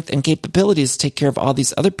strength and capabilities to take care of all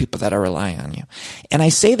these other people that are relying on you. And I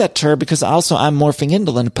say that to her because also I'm morphing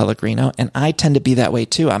into Linda Pellegrino, and I tend to be that way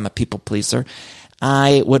too. I'm a people pleaser.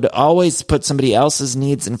 I would always put somebody else's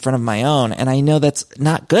needs in front of my own, and I know that's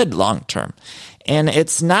not good long term. And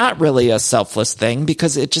it's not really a selfless thing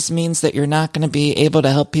because it just means that you're not going to be able to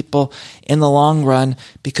help people in the long run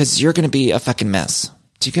because you're going to be a fucking mess.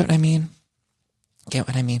 Do you get what I mean? Get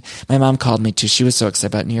what I mean? My mom called me too. She was so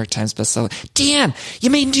excited about New York Times bestseller. Dan,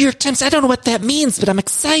 you made New York Times. I don't know what that means, but I'm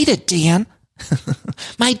excited, Dan.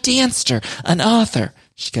 My Danster, an author.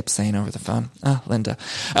 She kept saying over the phone. Oh, Linda.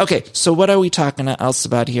 Okay, so what are we talking else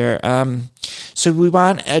about here? So we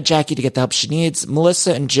want Jackie to get the help she needs.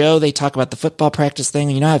 Melissa and Joe, they talk about the football practice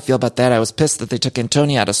thing. You know how I feel about that. I was pissed that they took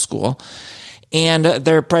Antonia out of school. And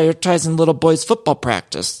they're prioritizing little boys' football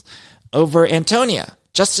practice over Antonia.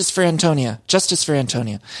 Justice for Antonia. Justice for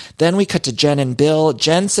Antonia. Then we cut to Jen and Bill.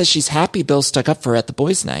 Jen says she's happy Bill stuck up for her at the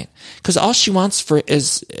boys' night because all she wants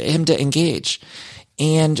is him to engage.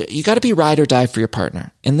 And you got to be ride or die for your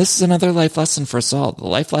partner. And this is another life lesson for us all. The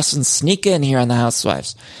life lessons sneak in here on the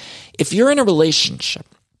Housewives. If you're in a relationship,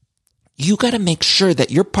 you got to make sure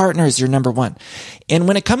that your partner is your number one. And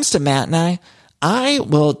when it comes to Matt and I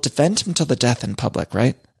will defend him till the death in public,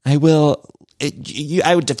 right? I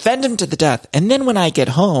would defend him to the death. And then when I get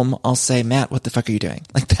home, I'll say, Matt, what the fuck are you doing?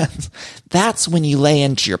 Like that's when you lay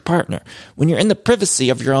into your partner, when you're in the privacy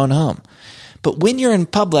of your own home. But when you're in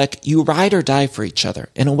public, you ride or die for each other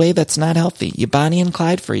in a way that's not healthy. You Bonnie and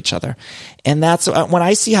Clyde for each other. And that's when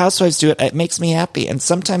I see housewives do it, it makes me happy. And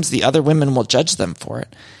sometimes the other women will judge them for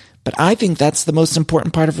it. But I think that's the most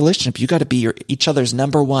important part of a relationship. You got to be each other's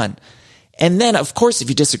number one. And then, of course, if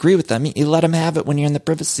you disagree with them, you let them have it when you're in the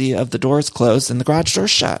privacy of the doors closed and the garage door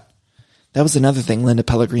shut. That was another thing Linda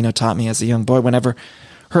Pellegrino taught me as a young boy. Whenever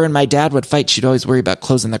her and my dad would fight, she'd always worry about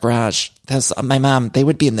closing the garage. That's my mom. They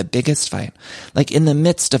would be in the biggest fight. Like in the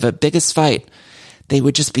midst of a biggest fight, they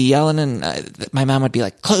would just be yelling and my mom would be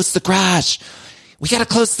like, close the garage. We got to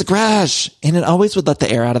close the garage. And it always would let the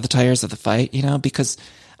air out of the tires of the fight, because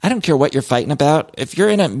I don't care what you're fighting about. If you're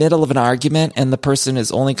in the middle of an argument and the person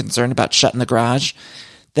is only concerned about shutting the garage,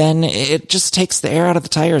 then it just takes the air out of the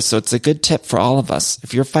tires. So it's a good tip for all of us.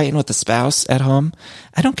 If you're fighting with a spouse at home,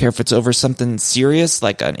 I don't care if it's over something serious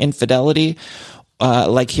like an infidelity,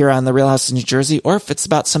 like here on The Real House in New Jersey, or if it's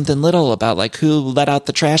about something little about like who let out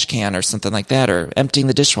the trash can or something like that, or emptying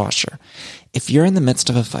the dishwasher. If you're in the midst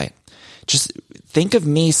of a fight, just think of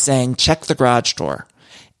me saying, check the garage door.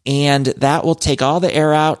 And that will take all the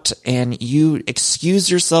air out and you excuse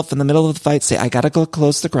yourself in the middle of the fight. Say, I got to go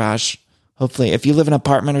close the garage. Hopefully, if you live in an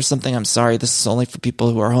apartment or something, I'm sorry. This is only for people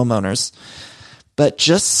who are homeowners. But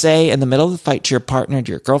just say in the middle of the fight to your partner,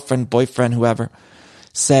 to your girlfriend, boyfriend, whoever,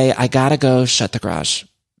 say, I got to go shut the garage.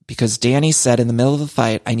 Because Danny said in the middle of the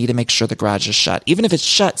fight, I need to make sure the garage is shut. Even if it's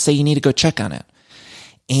shut, say you need to go check on it.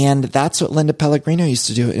 And that's what Linda Pellegrino used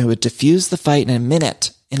to do. It would diffuse the fight in a minute,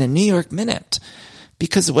 in a New York minute.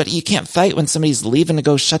 Because you can't fight when somebody's leaving to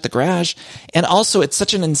go shut the garage. And also, it's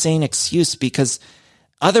such an insane excuse because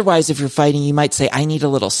otherwise, if you're fighting, you might say, I need a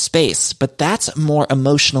little space. But that's more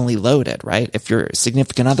emotionally loaded, right? If your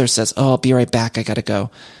significant other says, oh, I'll be right back. I got to go.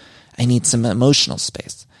 I need some emotional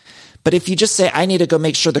space. But if you just say, I need to go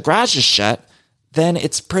make sure the garage is shut, then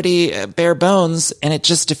it's pretty bare bones and it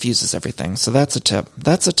just diffuses everything. So that's a tip.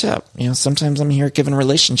 That's a tip. Sometimes I'm here giving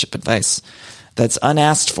relationship advice that's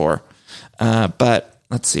unasked for. But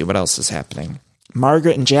let's see what else is happening.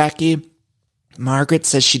 Margaret and Jackie. Margaret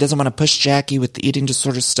says she doesn't want to push Jackie with the eating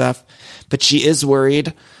disorder stuff, but she is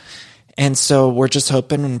worried. And so we're just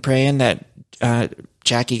hoping and praying that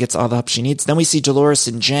Jackie gets all the help she needs. Then we see Dolores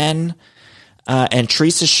and Jen, and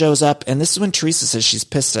Teresa shows up. And this is when Teresa says she's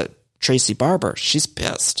pissed at Tracy Barber. She's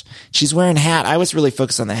pissed. She's wearing a hat. I was really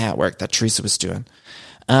focused on the hat work that Teresa was doing.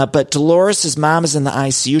 But Dolores' mom is in the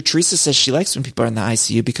ICU. Teresa says she likes when people are in the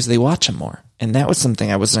ICU because they watch them more. And that was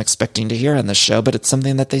something I wasn't expecting to hear on the show, but it's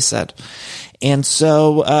something that they said. And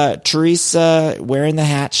so Teresa, wearing the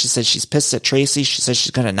hat, she says she's pissed at Tracy. She says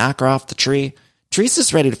she's going to knock her off the tree.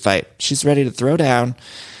 Teresa's ready to fight. She's ready to throw down,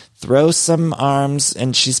 throw some arms,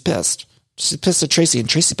 and she's pissed. She's pissed at Tracy, and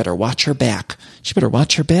Tracy better watch her back. She better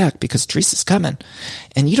watch her back because Teresa's coming.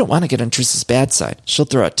 And you don't want to get on Teresa's bad side. She'll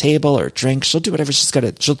throw a table or a drink. She'll do whatever she's got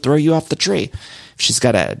to. She'll throw you off the tree if she's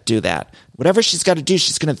got to do that. Whatever she's got to do,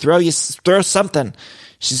 she's going to throw something.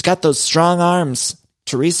 She's got those strong arms.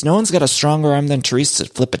 Teresa, no one's got a stronger arm than Teresa.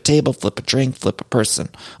 Flip a table, flip a drink, flip a person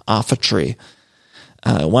off a tree.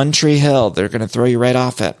 One Tree Hill, they're going to throw you right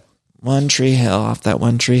off it. One Tree Hill, off that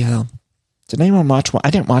One Tree Hill. Did anyone watch one? I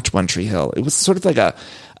didn't watch One Tree Hill. It was sort of like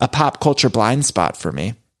a pop culture blind spot for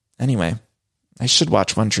me. Anyway, I should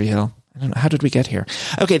watch One Tree Hill. I don't know. How did we get here?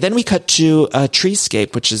 Okay, then we cut to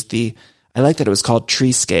Treescape, which is I like that it was called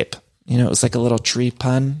Treescape. You know, it was like a little tree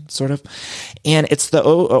pun, sort of. And it's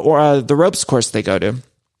the ropes course they go to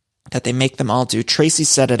that they make them all do. Tracy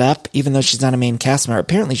set it up, even though she's not a main cast member.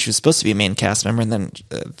 Apparently, she was supposed to be a main cast member, and then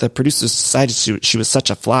the producers decided she was such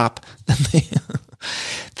a flop that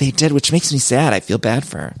they did, which makes me sad. I feel bad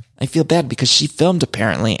for her. I feel bad because she filmed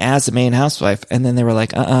apparently as a main housewife, and then they were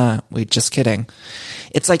like, wait, just kidding.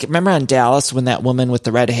 It's like, remember on Dallas when that woman with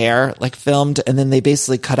the red hair filmed, and then they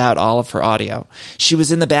basically cut out all of her audio. She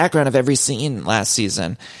was in the background of every scene last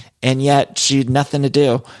season, and yet she had nothing to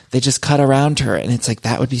do. They just cut around her, and it's like,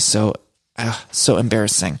 that would be so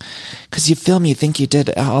embarrassing. Because you film, you think you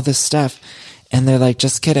did all this stuff, and they're like,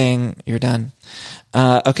 just kidding, you're done.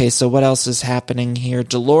 Okay, so what else is happening here?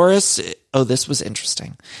 Dolores, this was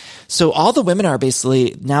interesting. So all the women are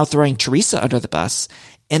basically now throwing Teresa under the bus,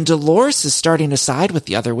 and Dolores is starting to side with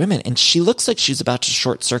the other women, and she looks like she's about to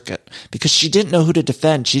short circuit because she didn't know who to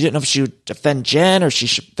defend. She didn't know if she would defend Jen or she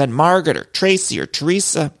should defend Margaret or Tracy or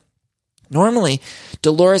Teresa. Normally,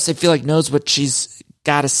 Dolores, I feel like, knows what she's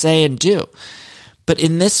got to say and do. But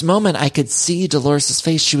in this moment, I could see Dolores'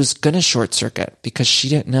 face. She was going to short circuit because she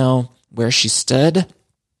didn't know where she stood.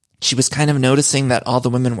 She was kind of noticing that all the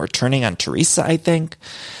women were turning on Teresa, I think.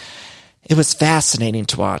 It was fascinating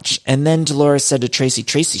to watch. And then Dolores said to Tracy,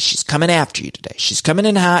 she's coming after you today. She's coming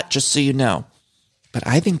in hot, just so you know. But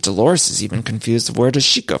I think Dolores is even confused of where does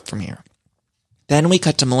she go from here. Then we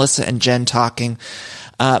cut to Melissa and Jen talking.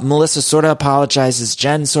 Melissa sort of apologizes.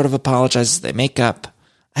 Jen sort of apologizes. They make up.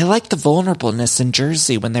 I like the vulnerableness in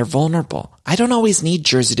Jersey when they're vulnerable. I don't always need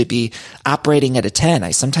Jersey to be operating at a 10.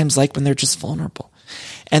 I sometimes like when they're just vulnerable.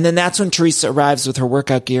 And then that's when Teresa arrives with her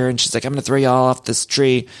workout gear, and she's like, I'm going to throw you all off this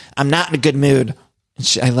tree. I'm not in a good mood.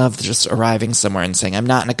 And I love just arriving somewhere and saying, I'm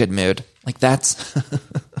not in a good mood. Like that's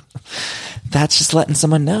just letting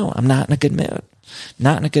someone know I'm not in a good mood.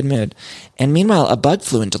 Not in a good mood. And meanwhile, a bug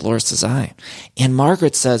flew in Dolores' eye. And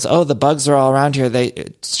Margaret says, the bugs are all around here.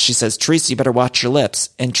 She says, Teresa, you better watch your lips.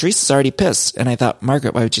 And Teresa's already pissed. And I thought,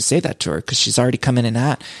 Margaret, why would you say that to her? Because she's already coming in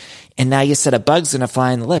hot. And now you said a bug's going to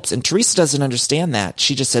fly in the lips. And Teresa doesn't understand that.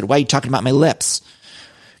 She just said, why are you talking about my lips?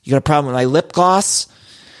 You got a problem with my lip gloss?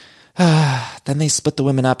 Then they split the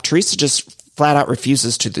women up. Teresa just flat out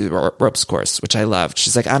refuses to do the ropes course, which I loved.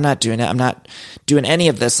 She's like, I'm not doing it. I'm not doing any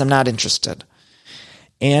of this. I'm not interested.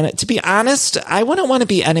 And to be honest, I wouldn't want to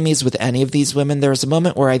be enemies with any of these women. There was a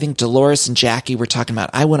moment where I think Dolores and Jackie were talking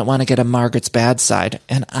about, I wouldn't want to get on Margaret's bad side,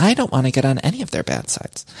 and I don't want to get on any of their bad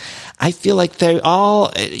sides. I feel like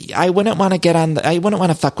I wouldn't want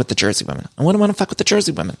to fuck with the Jersey women. I wouldn't want to fuck with the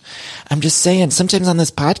Jersey women. I'm just saying, sometimes on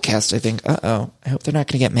this podcast, I think, I hope they're not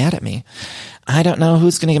going to get mad at me. I don't know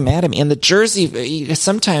who's going to get mad at me. And the Jersey,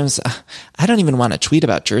 sometimes I don't even want to tweet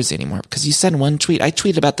about Jersey anymore because you said one tweet. I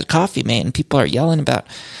tweeted about the Coffee Mate and people are yelling about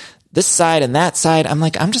this side and that side. I'm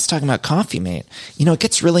like, I'm just talking about Coffee Mate. You know, it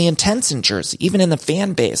gets really intense in Jersey, even in the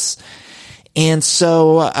fan base. And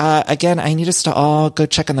so, again, I need us to all go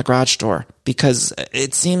check on the garage door because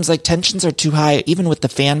it seems like tensions are too high, even with the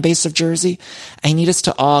fan base of Jersey. I need us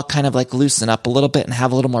to all kind of loosen up a little bit and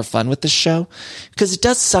have a little more fun with this show because it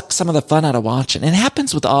does suck some of the fun out of watching. And it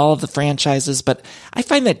happens with all of the franchises, but I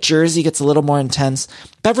find that Jersey gets a little more intense.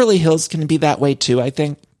 Beverly Hills can be that way too, I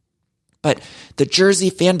think. But the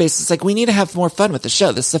Jersey fan base is like, we need to have more fun with the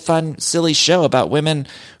show. This is a fun, silly show about women,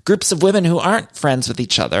 groups of women who aren't friends with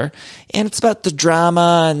each other. And it's about the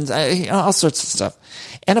drama and all sorts of stuff.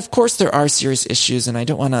 And of course, there are serious issues, and I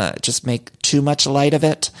don't want to just make too much light of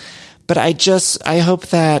it. But I hope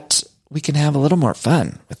that we can have a little more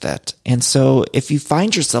fun with it. And so if you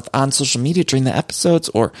find yourself on social media during the episodes,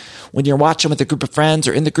 or when you're watching with a group of friends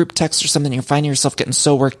or in the group text or something, you're finding yourself getting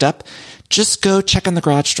so worked up, just go check on the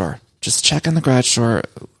garage door. Just check on the garage door,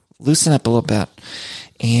 loosen up a little bit,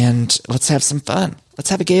 and let's have some fun. Let's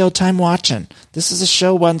have a gay old time watching. This is a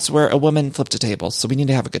show once where a woman flipped a table, so we need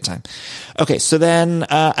to have a good time. Okay, so then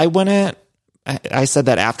I said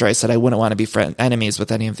that after I said I wouldn't want to be enemies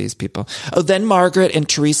with any of these people. Oh, then Margaret and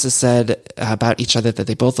Teresa said about each other that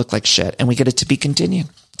they both look like shit, and we get it to be continued.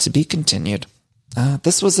 To be continued.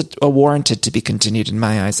 This was a warranted to be continued in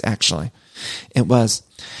my eyes, actually. It was.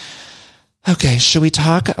 Okay, should we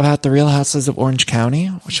talk about the Real Houses of Orange County?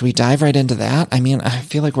 Should we dive right into that? I mean, I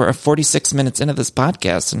feel like we're 46 minutes into this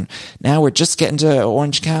podcast, and now we're just getting to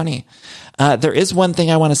Orange County. There is one thing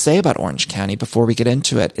I want to say about Orange County before we get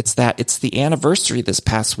into it. It's that it's the anniversary this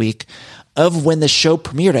past week of when the show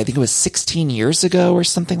premiered. I think it was 16 years ago or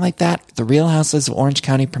something like that. The Real Houses of Orange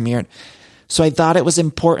County premiered. So I thought it was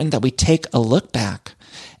important that we take a look back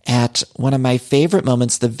at one of my favorite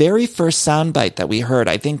moments, the very first soundbite that we heard.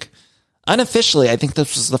 I think unofficially, I think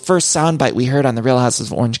this was the first soundbite we heard on the Real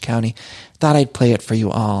Houses of Orange County. Thought I'd play it for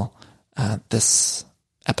you all this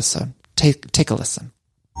episode. Take a listen.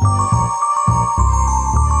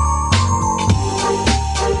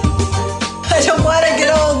 I don't want to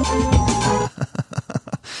get old.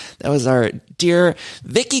 That was our dear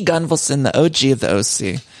Vicki Gunvalson, the OG of the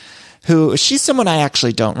OC, who she's someone I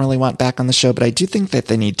actually don't really want back on the show, but I do think that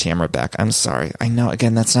they need Tamara back. I'm sorry. I know,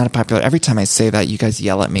 again, that's not a popular. Every time I say that, you guys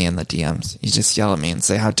yell at me in the DMs. You just yell at me and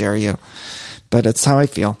say, how dare you? But it's how I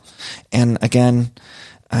feel. And again,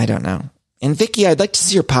 I don't know. And Vicki, I'd like to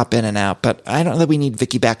see her pop in and out, but I don't know that we need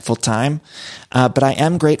Vicki back full time. But I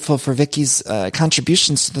am grateful for Vicki's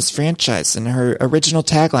contributions to this franchise and her original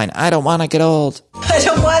tagline, I don't want to get old. I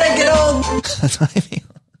don't want to get old. That's what I feel.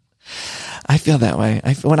 I feel that way.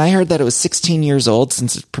 When I heard that it was 16 years old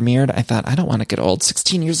since it premiered, I thought, I don't want to get old.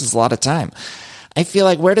 16 years is a lot of time. I feel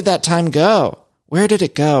like, where did that time go? Where did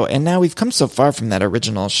it go? And now we've come so far from that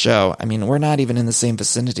original show. I mean, we're not even in the same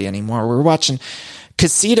vicinity anymore. We're watching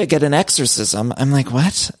Casita get an exorcism. I'm like,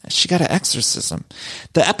 what? She got an exorcism.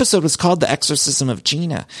 The episode was called The Exorcism of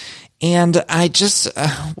Gina. And I just,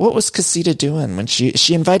 what was Casita doing when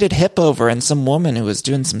she invited Hip over and some woman who was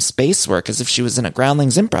doing some space work as if she was in a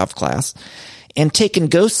Groundlings improv class and taking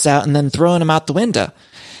ghosts out and then throwing them out the window.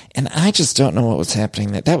 And I just don't know what was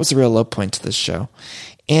happening there. That was a real low point to this show.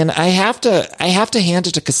 And I have to hand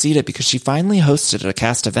it to Casita because she finally hosted a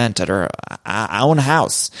cast event at her own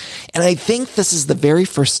house. And I think this is the very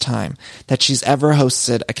first time that she's ever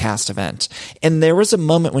hosted a cast event. And there was a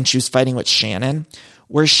moment when she was fighting with Shannon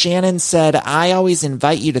where Shannon said, I always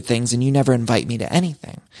invite you to things and you never invite me to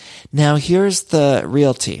anything. Now here's the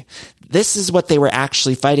realty. This is what they were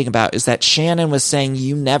actually fighting about, is that Shannon was saying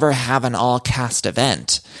you never have an all cast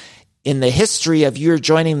event. In the history of your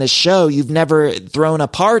joining the show, you've never thrown a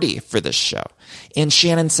party for this show. And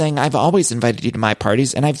Shannon's saying, I've always invited you to my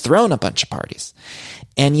parties and I've thrown a bunch of parties.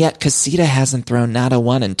 And yet Casita hasn't thrown not a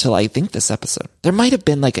one until I think this episode. There might have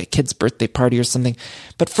been like a kid's birthday party or something,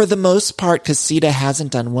 but for the most part, Casita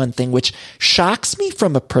hasn't done one thing, which shocks me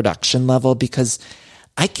from a production level because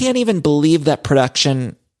I can't even believe that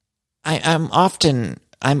production. I'm often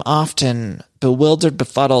bewildered,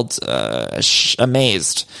 befuddled,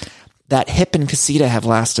 amazed that Hip and Casita have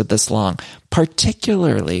lasted this long,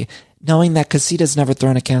 particularly knowing that Casita's never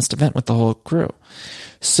thrown a cast event with the whole crew.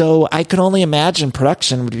 So I can only imagine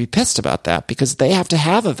production would be pissed about that because they have to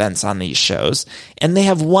have events on these shows and they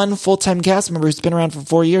have one full-time cast member who's been around for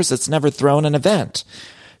 4 years that's never thrown an event.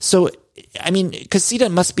 So, I mean, Casita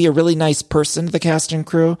must be a really nice person to the cast and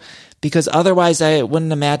crew because otherwise I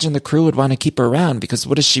wouldn't imagine the crew would want to keep her around because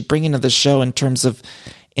what is she bringing to the show in terms of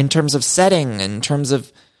setting, in terms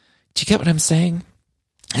of, do you get what I'm saying?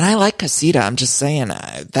 And I like Casita. I'm just saying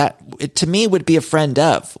that it, to me, would be a friend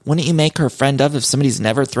of. Wouldn't you make her a friend of if somebody's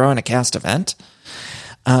never thrown a cast event?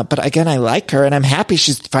 But again, I like her and I'm happy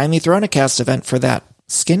she's finally thrown a cast event for that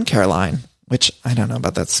skincare line, which I don't know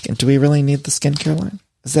about that skin. Do we really need the skincare line?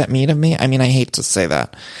 Is that mean of me? I mean, I hate to say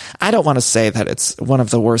that. I don't want to say that it's one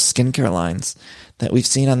of the worst skincare lines that we've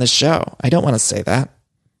seen on the show. I don't want to say that,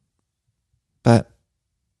 but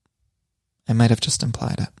I might have just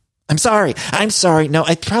implied it. I'm sorry. No,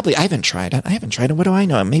 I haven't tried it. What do I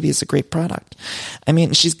know? Maybe it's a great product. I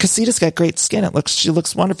mean, Casita's got great skin. She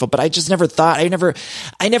looks wonderful, but I just never thought, I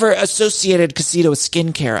never associated Casita with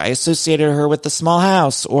skincare. I associated her with The Small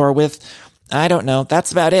House or with, I don't know.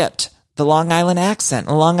 That's about it. the Long Island accent,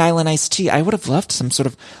 a Long Island iced tea. I would have loved some sort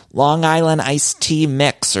of Long Island iced tea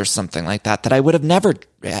mix or something like that I would have never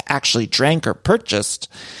actually drank or purchased.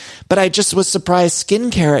 But I just was surprised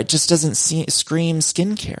skincare, it just doesn't scream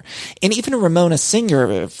skincare. And even Ramona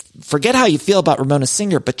Singer, forget how you feel about Ramona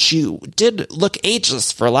Singer, but she did look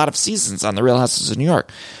ageless for a lot of seasons on The Real Housewives of New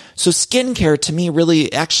York. So skincare to me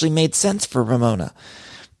really actually made sense for Ramona.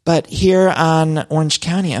 But here on Orange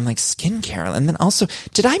County, I'm like, skincare. And then also,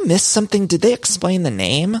 did I miss something? Did they explain the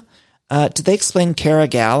name? Did they explain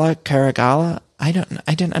Caragala?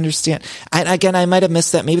 I didn't understand. I might have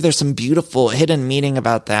missed that. Maybe there's some beautiful hidden meaning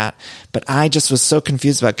about that. But I just was so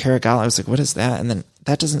confused about Caragala. I was like, what is that? And then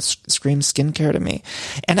that doesn't scream skincare to me.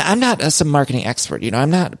 And I'm not some marketing expert. I'm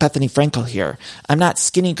not Bethany Frankel here. I'm not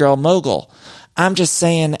skinny girl mogul. I'm just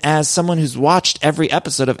saying, as someone who's watched every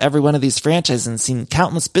episode of every one of these franchises and seen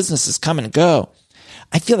countless businesses come and go,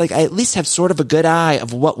 I feel like I at least have sort of a good eye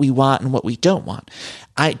of what we want and what we don't want.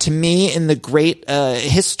 To me, in the great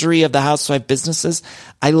history of the housewife businesses,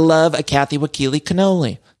 I love a Kathy Wakili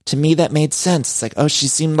cannoli. To me, that made sense. It's like, oh, she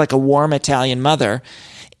seemed like a warm Italian mother,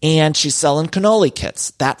 and she's selling cannoli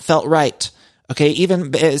kits. That felt right. Okay,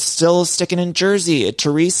 even still sticking in Jersey,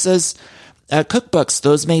 Teresa's cookbooks,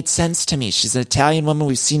 those made sense to me. She's an Italian woman.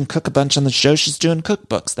 We've seen cook a bunch on the show. She's doing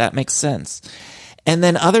cookbooks. That makes sense. And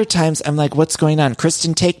then other times I'm like, what's going on?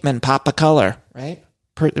 Kristen Taekman, Pop a Color, right?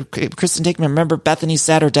 Kristen Taekman, remember Bethany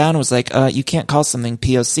sat her down and was like, you can't call something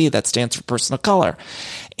POC. That stands for personal color.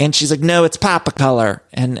 And she's like, no, it's Pop a Color.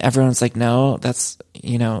 And everyone's like, no, that's,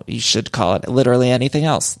 you should call it literally anything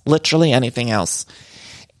else. Literally anything else.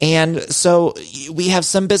 And so we have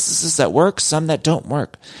some businesses that work, some that don't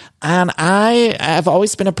work. And I've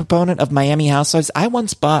always been a proponent of Miami Housewives. I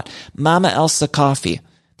once bought Mama Elsa coffee.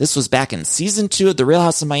 This was back in season 2 of The Real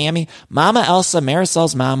House of Miami. Mama Elsa,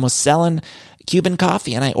 Marisol's mom, was selling Cuban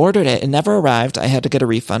coffee, and I ordered it. It never arrived. I had to get a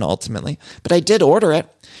refund ultimately, but I did order it.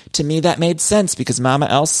 To me, that made sense because Mama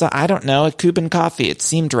Elsa, I don't know, a Cuban coffee. It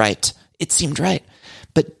seemed right.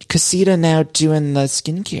 But Casita now doing the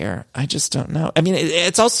skincare, I just don't know. I mean,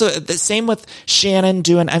 it's also the same with Shannon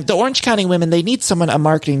doing the Orange County women. They need a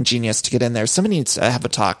marketing genius to get in there. Somebody needs to have a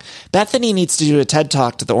talk. Bethany needs to do a TED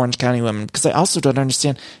talk to the Orange County women because I also don't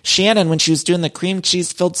understand Shannon when she was doing the cream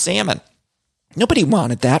cheese filled salmon. Nobody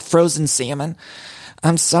wanted that frozen salmon.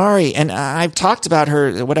 I'm sorry. And I've talked about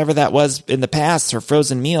her, whatever that was in the past, her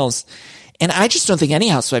frozen meals. And I just don't think any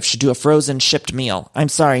housewife should do a frozen shipped meal. I'm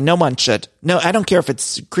sorry. No one should. No, I don't care if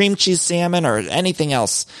it's cream cheese salmon or anything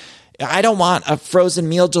else. I don't want a frozen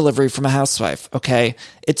meal delivery from a housewife. Okay.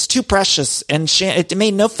 It's too precious. And it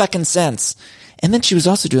made no fucking sense. And then she was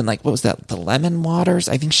also doing what was that? The lemon waters.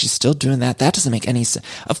 I think she's still doing that. That doesn't make any sense.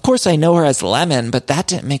 Of course I know her as Lemon, but that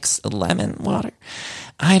didn't make lemon water.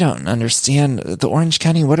 I don't understand the Orange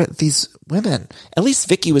County. What are these women? At least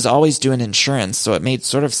Vicky was always doing insurance, so it made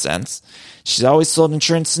sort of sense. She's always sold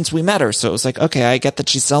insurance since we met her, so it was like, okay, I get that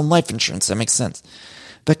she's selling life insurance. That makes sense.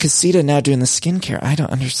 But Casita now doing the skincare, I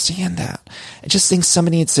don't understand that. I just think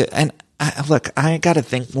somebody needs to, and I got to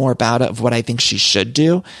think more about it of what I think she should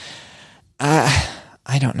do.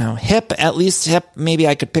 I don't know. At least Hip, maybe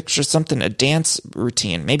I could picture something, a dance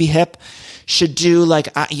routine. Maybe Hip should do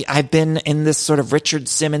I've been in this sort of Richard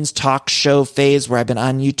Simmons talk show phase where I've been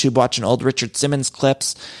on YouTube watching old Richard Simmons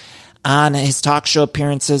clips on his talk show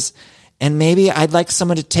appearances. And maybe I'd like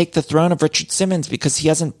someone to take the throne of Richard Simmons because he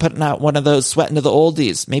hasn't put out one of those sweating to the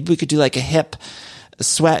oldies. Maybe we could do a Hip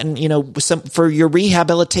sweating, some for your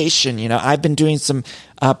rehabilitation. I've been doing some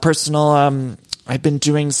personal, I've been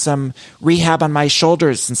doing some rehab on my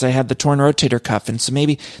shoulders since I had the torn rotator cuff. And so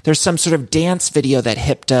maybe there's some sort of dance video that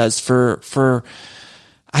Hip does for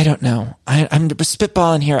I don't know. I'm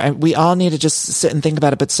spitballing here. We all need to just sit and think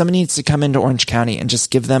about it, but somebody needs to come into Orange County and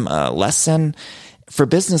just give them a lesson for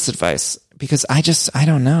business advice because I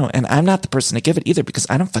don't know. And I'm not the person to give it either because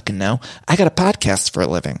I don't fucking know. I got a podcast for a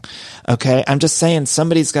living. Okay. I'm just saying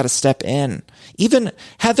somebody's got to step in. Even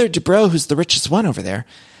Heather Dubrow, who's the richest one over there.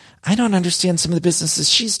 I don't understand some of the businesses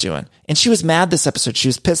she's doing. And she was mad this episode. She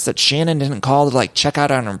was pissed that Shannon didn't call to check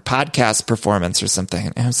out on her podcast performance or something.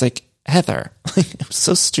 And I was like, Heather, it was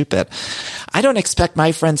so stupid. I don't expect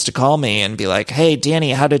my friends to call me and be like, hey, Danny,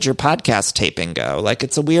 how did your podcast taping go?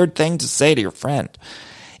 It's a weird thing to say to your friend.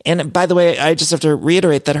 And by the way, I just have to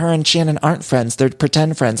reiterate that her and Shannon aren't friends. They're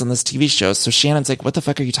pretend friends on this TV show. So Shannon's like, what the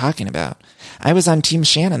fuck are you talking about? I was on Team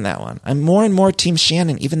Shannon that one. I'm more and more Team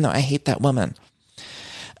Shannon, even though I hate that woman.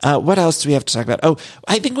 What else do we have to talk about? Oh,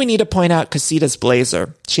 I think we need to point out Casita's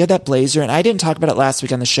blazer. She had that blazer, and I didn't talk about it last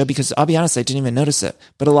week on the show because I'll be honest, I didn't even notice it.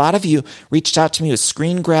 But a lot of you reached out to me with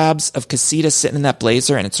screen grabs of Casita sitting in that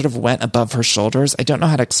blazer, and it sort of went above her shoulders. I don't know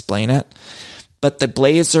how to explain it. But the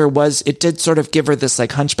blazer it did sort of give her this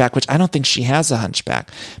like hunchback, which I don't think she has a hunchback,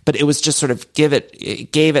 but it was just sort of gave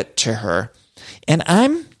it to her. And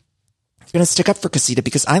I'm going to stick up for Casita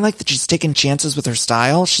because I like that she's taking chances with her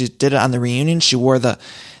style. She did it on the reunion. She wore the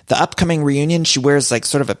upcoming reunion. She wears like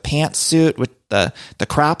sort of a pantsuit with the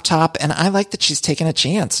crop top. And I like that she's taking a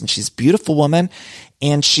chance, and she's a beautiful woman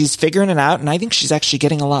and she's figuring it out. And I think she's actually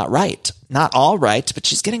getting a lot right. Not all right, but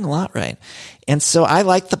she's getting a lot right. And so I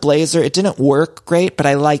like the blazer. It didn't work great, but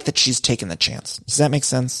I like that she's taking the chance. Does that make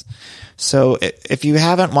sense? So if you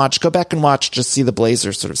haven't watched, go back and watch, just see the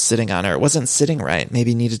blazer sort of sitting on her. It wasn't sitting right.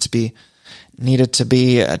 Maybe needed to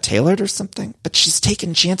be tailored or something, but she's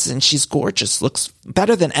taking chances and she's gorgeous. Looks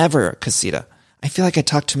better than ever, Casita. I feel like I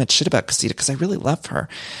talk too much shit about Casita because I really love her.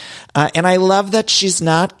 And I love that she's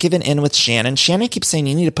not given in with Shannon. Shannon keeps saying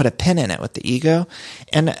you need to put a pin in it with the ego.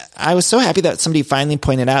 And I was so happy that somebody finally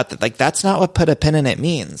pointed out that like, that's not what put a pin in it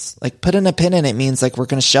means. Like putting a pin in it means like, we're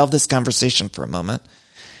going to shelve this conversation for a moment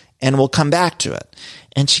and we'll come back to it.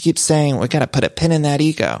 And she keeps saying, we got to put a pin in that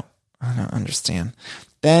ego. I don't understand.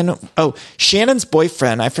 Then, Shannon's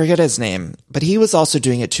boyfriend, I forget his name, but he was also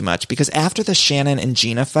doing it too much because after the Shannon and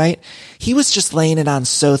Gina fight, he was just laying it on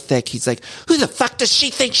so thick. He's like, who the fuck does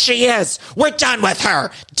she think she is? We're done with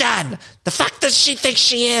her. Done. The fuck does she think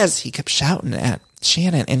she is? He kept shouting at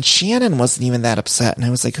Shannon, and Shannon wasn't even that upset. And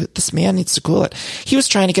I was like, this man needs to cool it. He was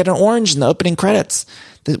trying to get an orange in the opening credits.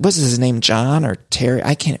 Was his name John or Terry?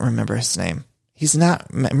 I can't remember his name. He's not,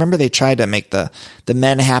 remember they tried to make the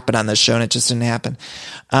men happen on the show and it just didn't happen.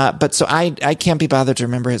 But so I can't be bothered to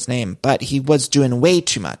remember his name, but he was doing way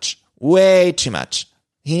too much.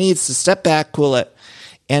 He needs to step back, cool it.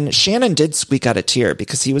 And Shannon did squeak out a tear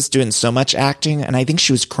because he was doing so much acting. And I think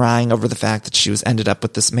she was crying over the fact that she was ended up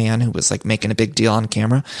with this man who was like making a big deal on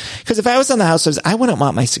camera. Because if I was on the Housewives, I wouldn't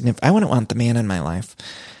want the man in my life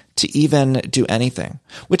to even do anything.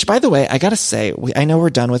 Which, by the way, I gotta say, I know we're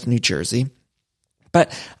done with New Jersey.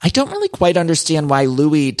 But I don't really quite understand why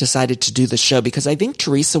Louis decided to do the show because I think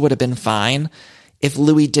Teresa would have been fine if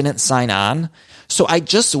Louis didn't sign on. So I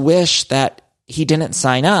just wish that he didn't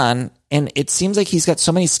sign on. And it seems like he's got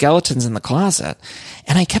so many skeletons in the closet.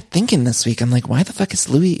 And I kept thinking this week, I'm like, why the fuck has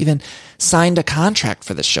Louis even signed a contract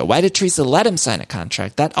for the show? Why did Teresa let him sign a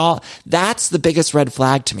contract? That's the biggest red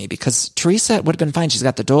flag to me because Teresa would have been fine. She's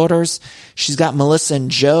got the daughters. She's got Melissa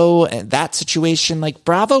and Joe and that situation. Like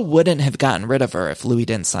Bravo wouldn't have gotten rid of her if Louis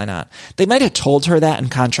didn't sign on. They might have told her that in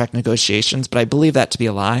contract negotiations, but I believe that to be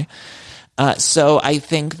a lie. So I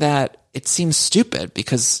think that it seems stupid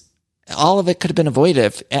because all of it could have been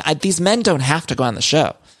avoided if these men don't have to go on the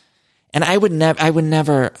show. And Matt would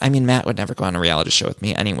never go on a reality show with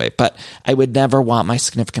me anyway, but I would never want my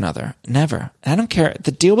significant other. Never. I don't care.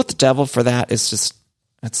 The deal with the devil for that is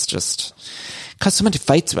it's just cause someone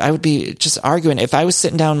fights. I would be just arguing. If I was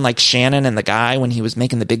sitting down like Shannon and the guy when he was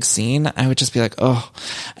making the big scene, I would just be like,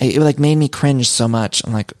 it like made me cringe so much.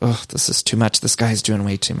 I'm like, this is too much. This guy's doing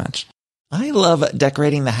way too much. I love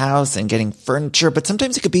decorating the house and getting furniture, but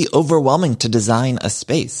sometimes it could be overwhelming to design a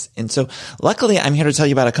space. And so luckily I'm here to tell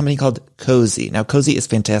you about a company called Cozy. Now Cozy is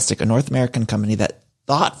fantastic, a North American company that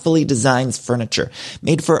thoughtfully designs furniture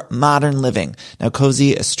made for modern living. Now,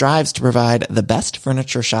 Cozy strives to provide the best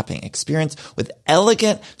furniture shopping experience with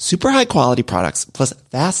elegant, super high quality products, plus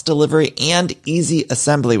fast delivery and easy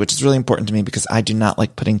assembly, which is really important to me because I do not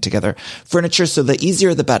like putting together furniture. So the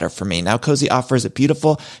easier, the better for me. Now, Cozy offers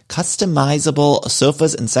beautiful, customizable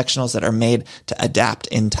sofas and sectionals that are made to adapt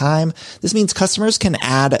in time. This means customers can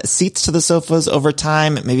add seats to the sofas over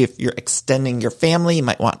time. Maybe if you're extending your family, you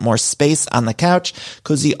might want more space on the couch.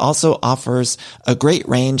 Cozy also offers a great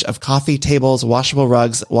range of coffee tables, washable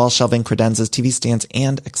rugs, wall shelving, credenzas, TV stands,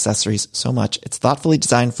 and accessories. So much. It's thoughtfully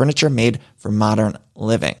designed furniture made for modern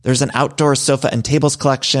living. There's an outdoor sofa and tables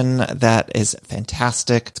collection that is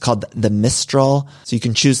fantastic. It's called the Mistral. So you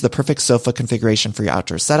can choose the perfect sofa configuration for your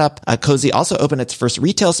outdoor setup. Cozy also opened its first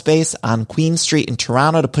retail space on Queen Street in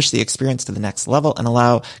Toronto to push the experience to the next level and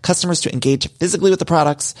allow customers to engage physically with the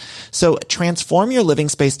products. So transform your living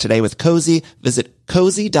space today with Cozy. Visit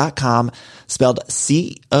cozy.com, spelled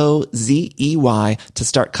COZEY, to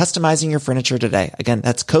start customizing your furniture today. Again,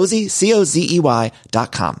 that's Cozy,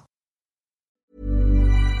 COZEY.com.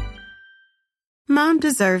 Mom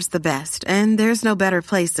deserves the best, and there's no better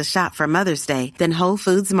place to shop for Mother's Day than Whole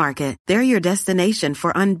Foods Market. They're your destination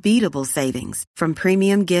for unbeatable savings, from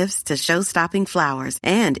premium gifts to show-stopping flowers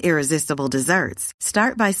and irresistible desserts.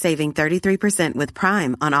 Start by saving 33% with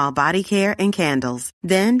Prime on all body care and candles.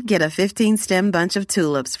 Then get a 15-stem bunch of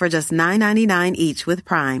tulips for just $9.99 each with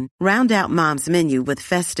Prime. Round out Mom's menu with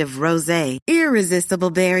festive rosé, irresistible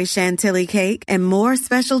berry chantilly cake, and more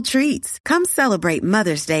special treats. Come celebrate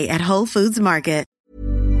Mother's Day at Whole Foods Market.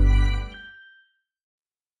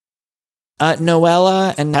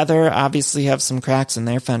 Noella and Heather obviously have some cracks in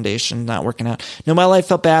their foundation, not working out. Noella, I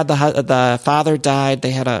felt bad. The father died. They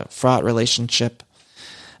had a fraught relationship.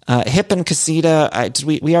 Hip and Casita,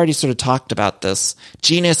 we already sort of talked about this.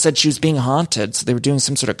 Gina said she was being haunted, so they were doing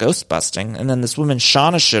some sort of ghost busting. And then this woman,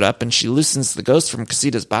 Shauna, showed up and she loosens the ghost from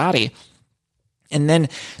Casita's body and then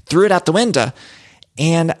threw it out the window.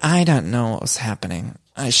 And I don't know what was happening.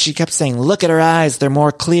 She kept saying, look at her eyes. They're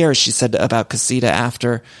more clear, she said about Casita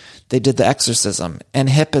after they did the exorcism. And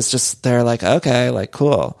Hip is just there like, okay, like,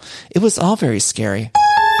 cool. It was all very scary.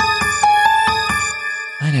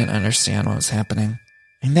 I didn't understand what was happening.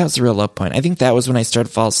 And that was a real low point. I think that was when I started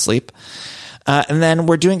to fall asleep. And then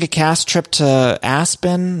we're doing a cast trip to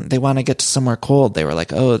Aspen. They want to get to somewhere cold. They were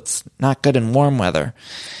like, oh, it's not good in warm weather.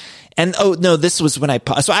 And oh no, this was when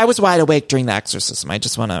so I was wide awake during the exorcism.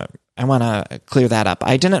 I want to clear that up.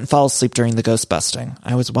 I didn't fall asleep during the ghost busting.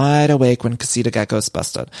 I was wide awake when Casita got ghost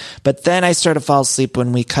busted. But then I started to fall asleep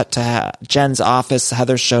when we cut to Jen's office.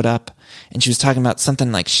 Heather showed up and she was talking about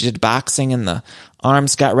something like she did boxing and the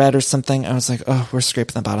arms got red or something. I was like, oh, we're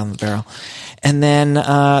scraping the bottom of the barrel. And then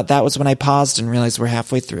that was when I paused and realized we're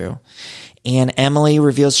halfway through. And Emily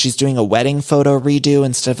reveals she's doing a wedding photo redo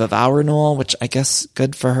instead of a vow renewal, which I guess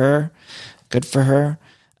good for her. Good for her.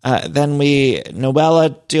 Then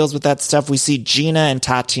Noella deals with that stuff. We see Gina and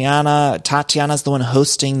Tatiana. Tatiana's the one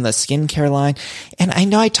hosting the skincare line. And I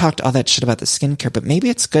know I talked all that shit about the skincare, but maybe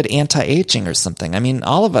it's good anti-aging or something. I mean,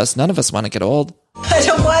 none of us want to get old. I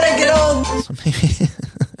don't want to get old. So maybe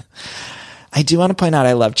I do want to point out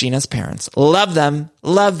I love Gina's parents. Love them.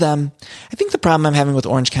 Love them. I think the problem I'm having with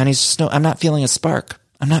Orange County is just I'm not feeling a spark.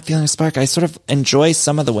 I sort of enjoy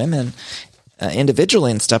some of the women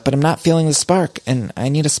individually and stuff, but I'm not feeling the spark, and I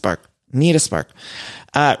need a spark.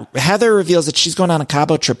 Heather reveals that she's going on a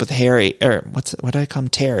Cabo trip with Harry, or what do I call him?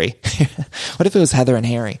 Terry. What if it was Heather and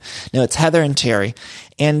Harry? No, it's Heather and Terry.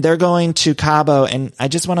 And they're going to Cabo, and I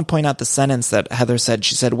just want to point out the sentence that Heather said.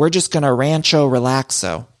 She said, we're just going to rancho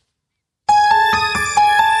relaxo.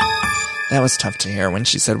 That was tough to hear when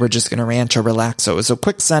she said, we're just going to rancho relaxo. It was a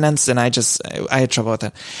quick sentence, and I had trouble with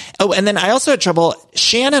it. Oh, and then I also had trouble.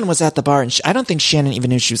 Shannon was at the bar, and I don't think Shannon even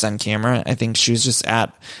knew she was on camera. I think she was just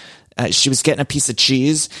she was getting a piece of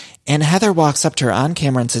cheese, and Heather walks up to her on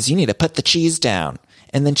camera and says, you need to put the cheese down.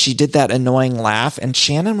 And then she did that annoying laugh, and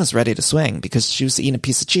Shannon was ready to swing because she was eating a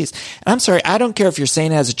piece of cheese. And I'm sorry, I don't care if you're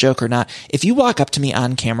saying it as a joke or not. If you walk up to me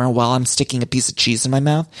on camera while I'm sticking a piece of cheese in my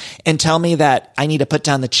mouth and tell me that I need to put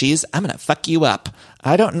down the cheese, I'm going to fuck you up.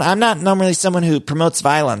 I'm not normally someone who promotes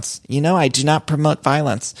violence. You know, I do not promote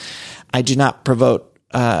violence. I do not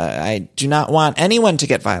want anyone to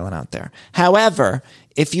get violent out there. However,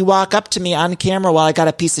 if you walk up to me on camera while I got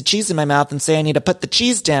a piece of cheese in my mouth and say I need to put the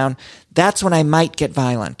cheese down, that's when I might get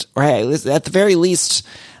violent. Or at the very least,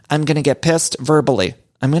 I'm going to get pissed verbally.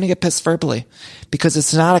 Because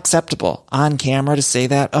it's not acceptable on camera to say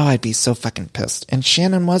that. Oh, I'd be so fucking pissed. And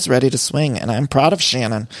Shannon was ready to swing, and I'm proud of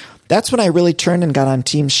Shannon. That's when I really turned and got on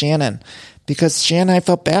Team Shannon. Because Shannon, I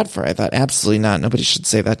felt bad for her. I thought, absolutely not. Nobody should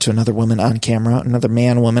say that to another woman on camera, another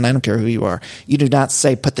man, woman. I don't care who you are. You do not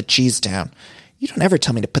say, put the cheese down. You don't ever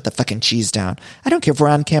tell me to put the fucking cheese down. I don't care if we're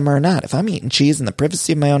on camera or not. If I'm eating cheese in the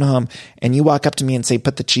privacy of my own home and you walk up to me and say,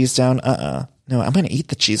 put the cheese down, no, I'm going to eat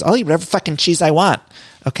the cheese. I'll eat whatever fucking cheese I want.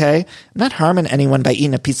 Okay? I'm not harming anyone by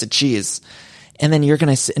eating a piece of cheese. And then you're going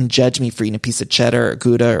to sit and judge me for eating a piece of cheddar or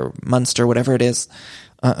Gouda or Munster, whatever it is.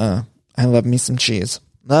 I love me some cheese.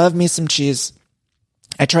 Love me some cheese.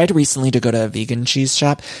 I tried recently to go to a vegan cheese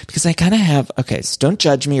shop because I kind of have, okay, so don't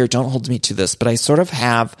judge me or don't hold me to this, but I sort of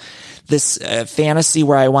have this fantasy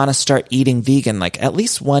where I want to start eating vegan like at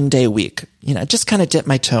least one day a week. You know, just kind of dip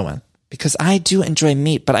my toe in because I do enjoy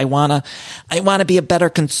meat, but I want to be a better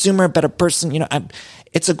consumer, better person. You know,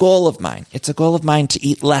 it's a goal of mine. It's a goal of mine to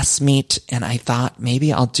eat less meat. And I thought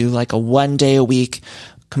maybe I'll do like a one day a week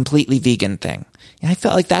completely vegan thing. And I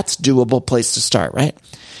felt like that's a doable place to start, right?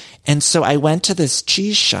 And so I went to this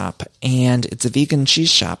cheese shop, and it's a vegan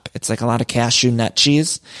cheese shop. It's like a lot of cashew nut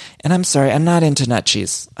cheese. And I'm sorry, I'm not into nut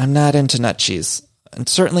cheese. And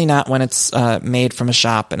certainly not when it's made from a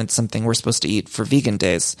shop and it's something we're supposed to eat for vegan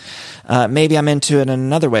days. Maybe I'm into it in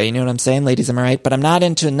another way. You know what I'm saying, ladies? Am I right? But I'm not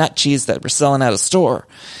into a nut cheese that we're selling at a store.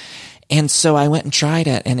 And so I went and tried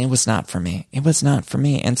it, and it was not for me. It was not for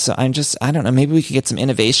me. And so I don't know, maybe we could get some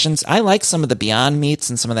innovations. I like some of the Beyond Meats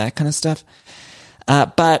and some of that kind of stuff.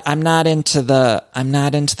 But I'm not into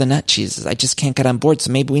the nut cheeses. I just can't get on board.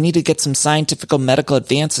 So maybe we need to get some scientific medical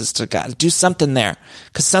advances to do something there,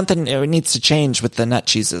 because something needs to change with the nut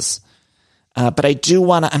cheeses. But I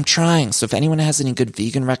do I'm trying. So if anyone has any good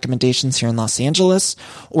vegan recommendations here in Los Angeles,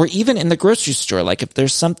 or even in the grocery store, like if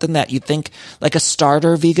there's something that you think like a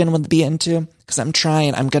starter vegan would be into, because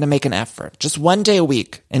I'm going to make an effort. Just one day a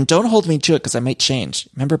week. And don't hold me to it, because I might change.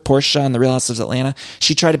 Remember Portia on The Real House of Atlanta?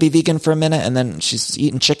 She tried to be vegan for a minute and then she's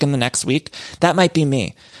eating chicken the next week. That might be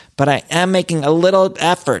me. But I am making a little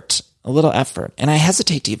effort. And I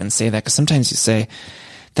hesitate to even say that, because sometimes you say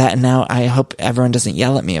that, and now I hope everyone doesn't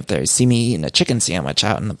yell at me if they see me eating a chicken sandwich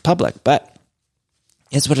out in the public, but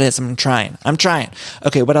it's what it is. I'm trying.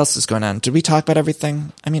 Okay, what else is going on? Did we talk about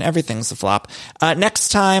everything? I mean, everything's a flop. Next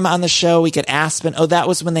time on the show, we get Aspen. Oh, that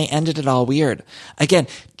was when they ended it all weird. Again,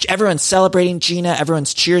 everyone's celebrating Gina,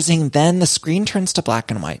 everyone's cheersing, then the screen turns to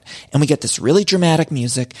black and white, and we get this really dramatic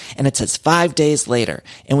music, and it says 5 days later,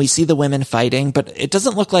 and we see the women fighting, but it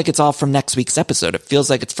doesn't look like it's all from next week's episode. It feels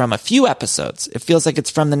like it's from a few episodes. It feels like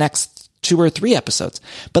it's from the next 2 or 3 episodes.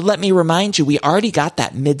 But let me remind you, we already got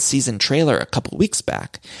that mid-season trailer a couple weeks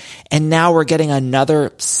back. And now we're getting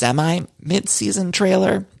another semi-mid-season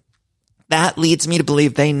trailer. That leads me to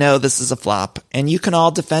believe they know this is a flop. And you can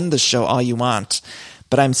all defend the show all you want.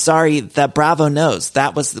 But I'm sorry that Bravo knows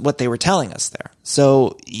that was what they were telling us there.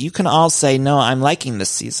 So you can all say, no, I'm liking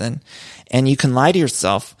this season. And you can lie to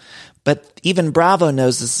yourself. But even Bravo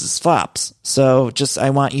knows this is flops. So I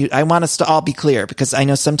want us to all be clear, because I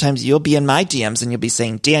know sometimes you'll be in my DMs and you'll be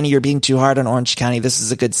saying, Danny, you're being too hard on Orange County. This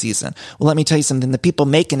is a good season. Well, let me tell you something. The people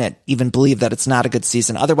making it even believe that it's not a good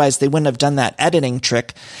season. Otherwise, they wouldn't have done that editing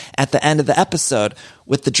trick at the end of the episode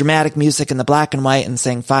with the dramatic music and the black and white and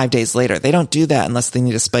saying 5 days later. They don't do that unless they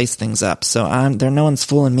need to spice things up. So no one's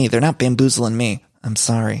fooling me. They're not bamboozling me. I'm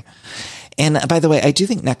sorry. And by the way, I do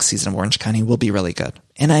think next season of Orange County will be really good.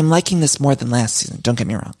 And I'm liking this more than last season. Don't get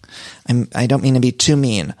me wrong. I don't mean to be too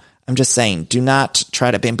mean. I'm just saying, do not try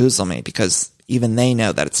to bamboozle me, because even they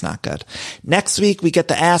know that it's not good. Next week, we get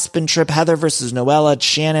the Aspen trip, Heather versus Noella,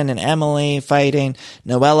 Shannon and Emily fighting,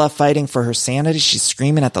 Noella fighting for her sanity. She's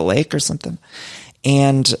screaming at the lake or something.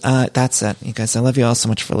 And that's it, you guys. I love you all so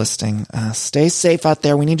much for listening. Stay safe out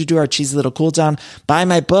there. We need to do our cheesy little cool down. Buy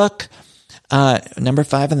my book. Number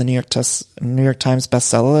 5 on the New York Times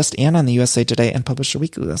bestseller list, and on the USA Today and Publisher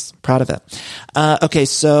Weekly list. Proud of it. Okay,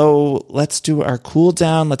 so let's do our cool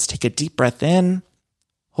down. Let's take a deep breath in.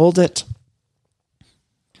 Hold it.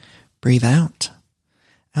 Breathe out.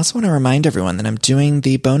 I also want to remind everyone that I'm doing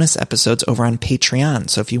the bonus episodes over on Patreon.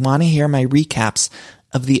 So if you want to hear my recaps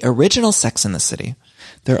of the original Sex and the City,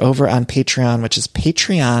 they're over on Patreon, which is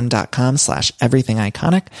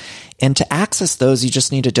patreon.com/everythingiconic. And to access those, you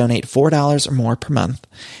just need to donate $4 or more per month.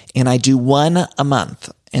 And I do one a month.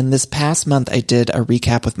 And this past month, I did a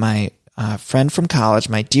recap with my friend from college,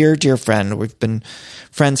 my dear, dear friend. We've been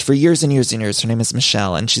friends for years and years and years. Her name is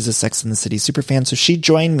Michelle, and she's a Sex and the City super fan. So she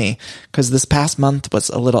joined me because this past month was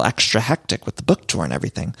a little extra hectic with the book tour and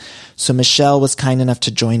everything. So Michelle was kind enough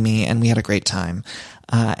to join me, and we had a great time.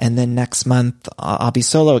 And then next month, I'll be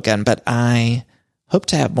solo again, but I hope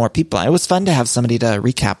to have more people. It was fun to have somebody to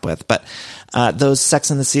recap with, but those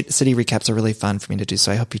Sex and the City recaps are really fun for me to do,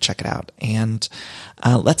 so I hope you check it out. And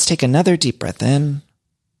let's take another deep breath in.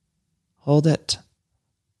 Hold it.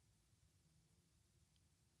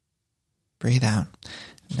 Breathe out.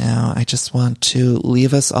 Now, I just want to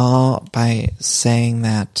leave us all by saying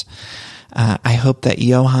that I hope that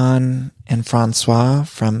Johan and Francois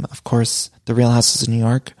from, of course, The Real Houses of New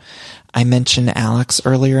York, I mentioned Alex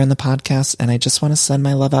earlier in the podcast, and I just want to send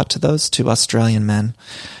my love out to those 2 Australian men,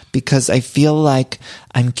 because I feel like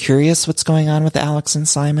I'm curious what's going on with Alex and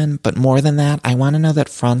Simon, but more than that, I want to know that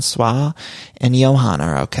Francois and Johan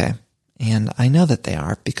are okay. And I know that they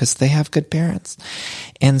are, because they have good parents.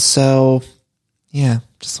 And so, yeah,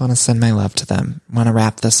 just want to send my love to them. I want to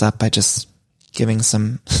wrap this up by just giving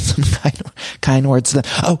some kind words to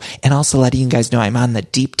them. Oh, and also letting you guys know I'm on the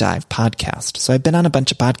Deep Dive podcast. So I've been on a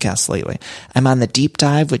bunch of podcasts lately. I'm on the Deep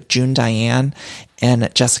Dive with June Diane and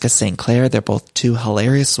Jessica St. Clair. They're both 2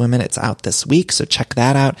 hilarious women. It's out this week, so check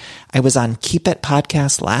that out. I was on Keep It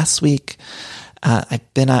podcast last week.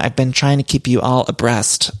 I've been trying to keep you all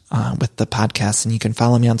abreast with the podcast, and you can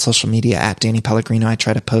follow me on social media at Danny Pellegrino. I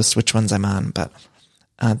try to post which ones I'm on, but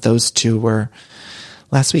those two were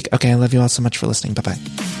last week. Okay, I love you all so much for listening.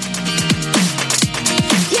 Bye-bye.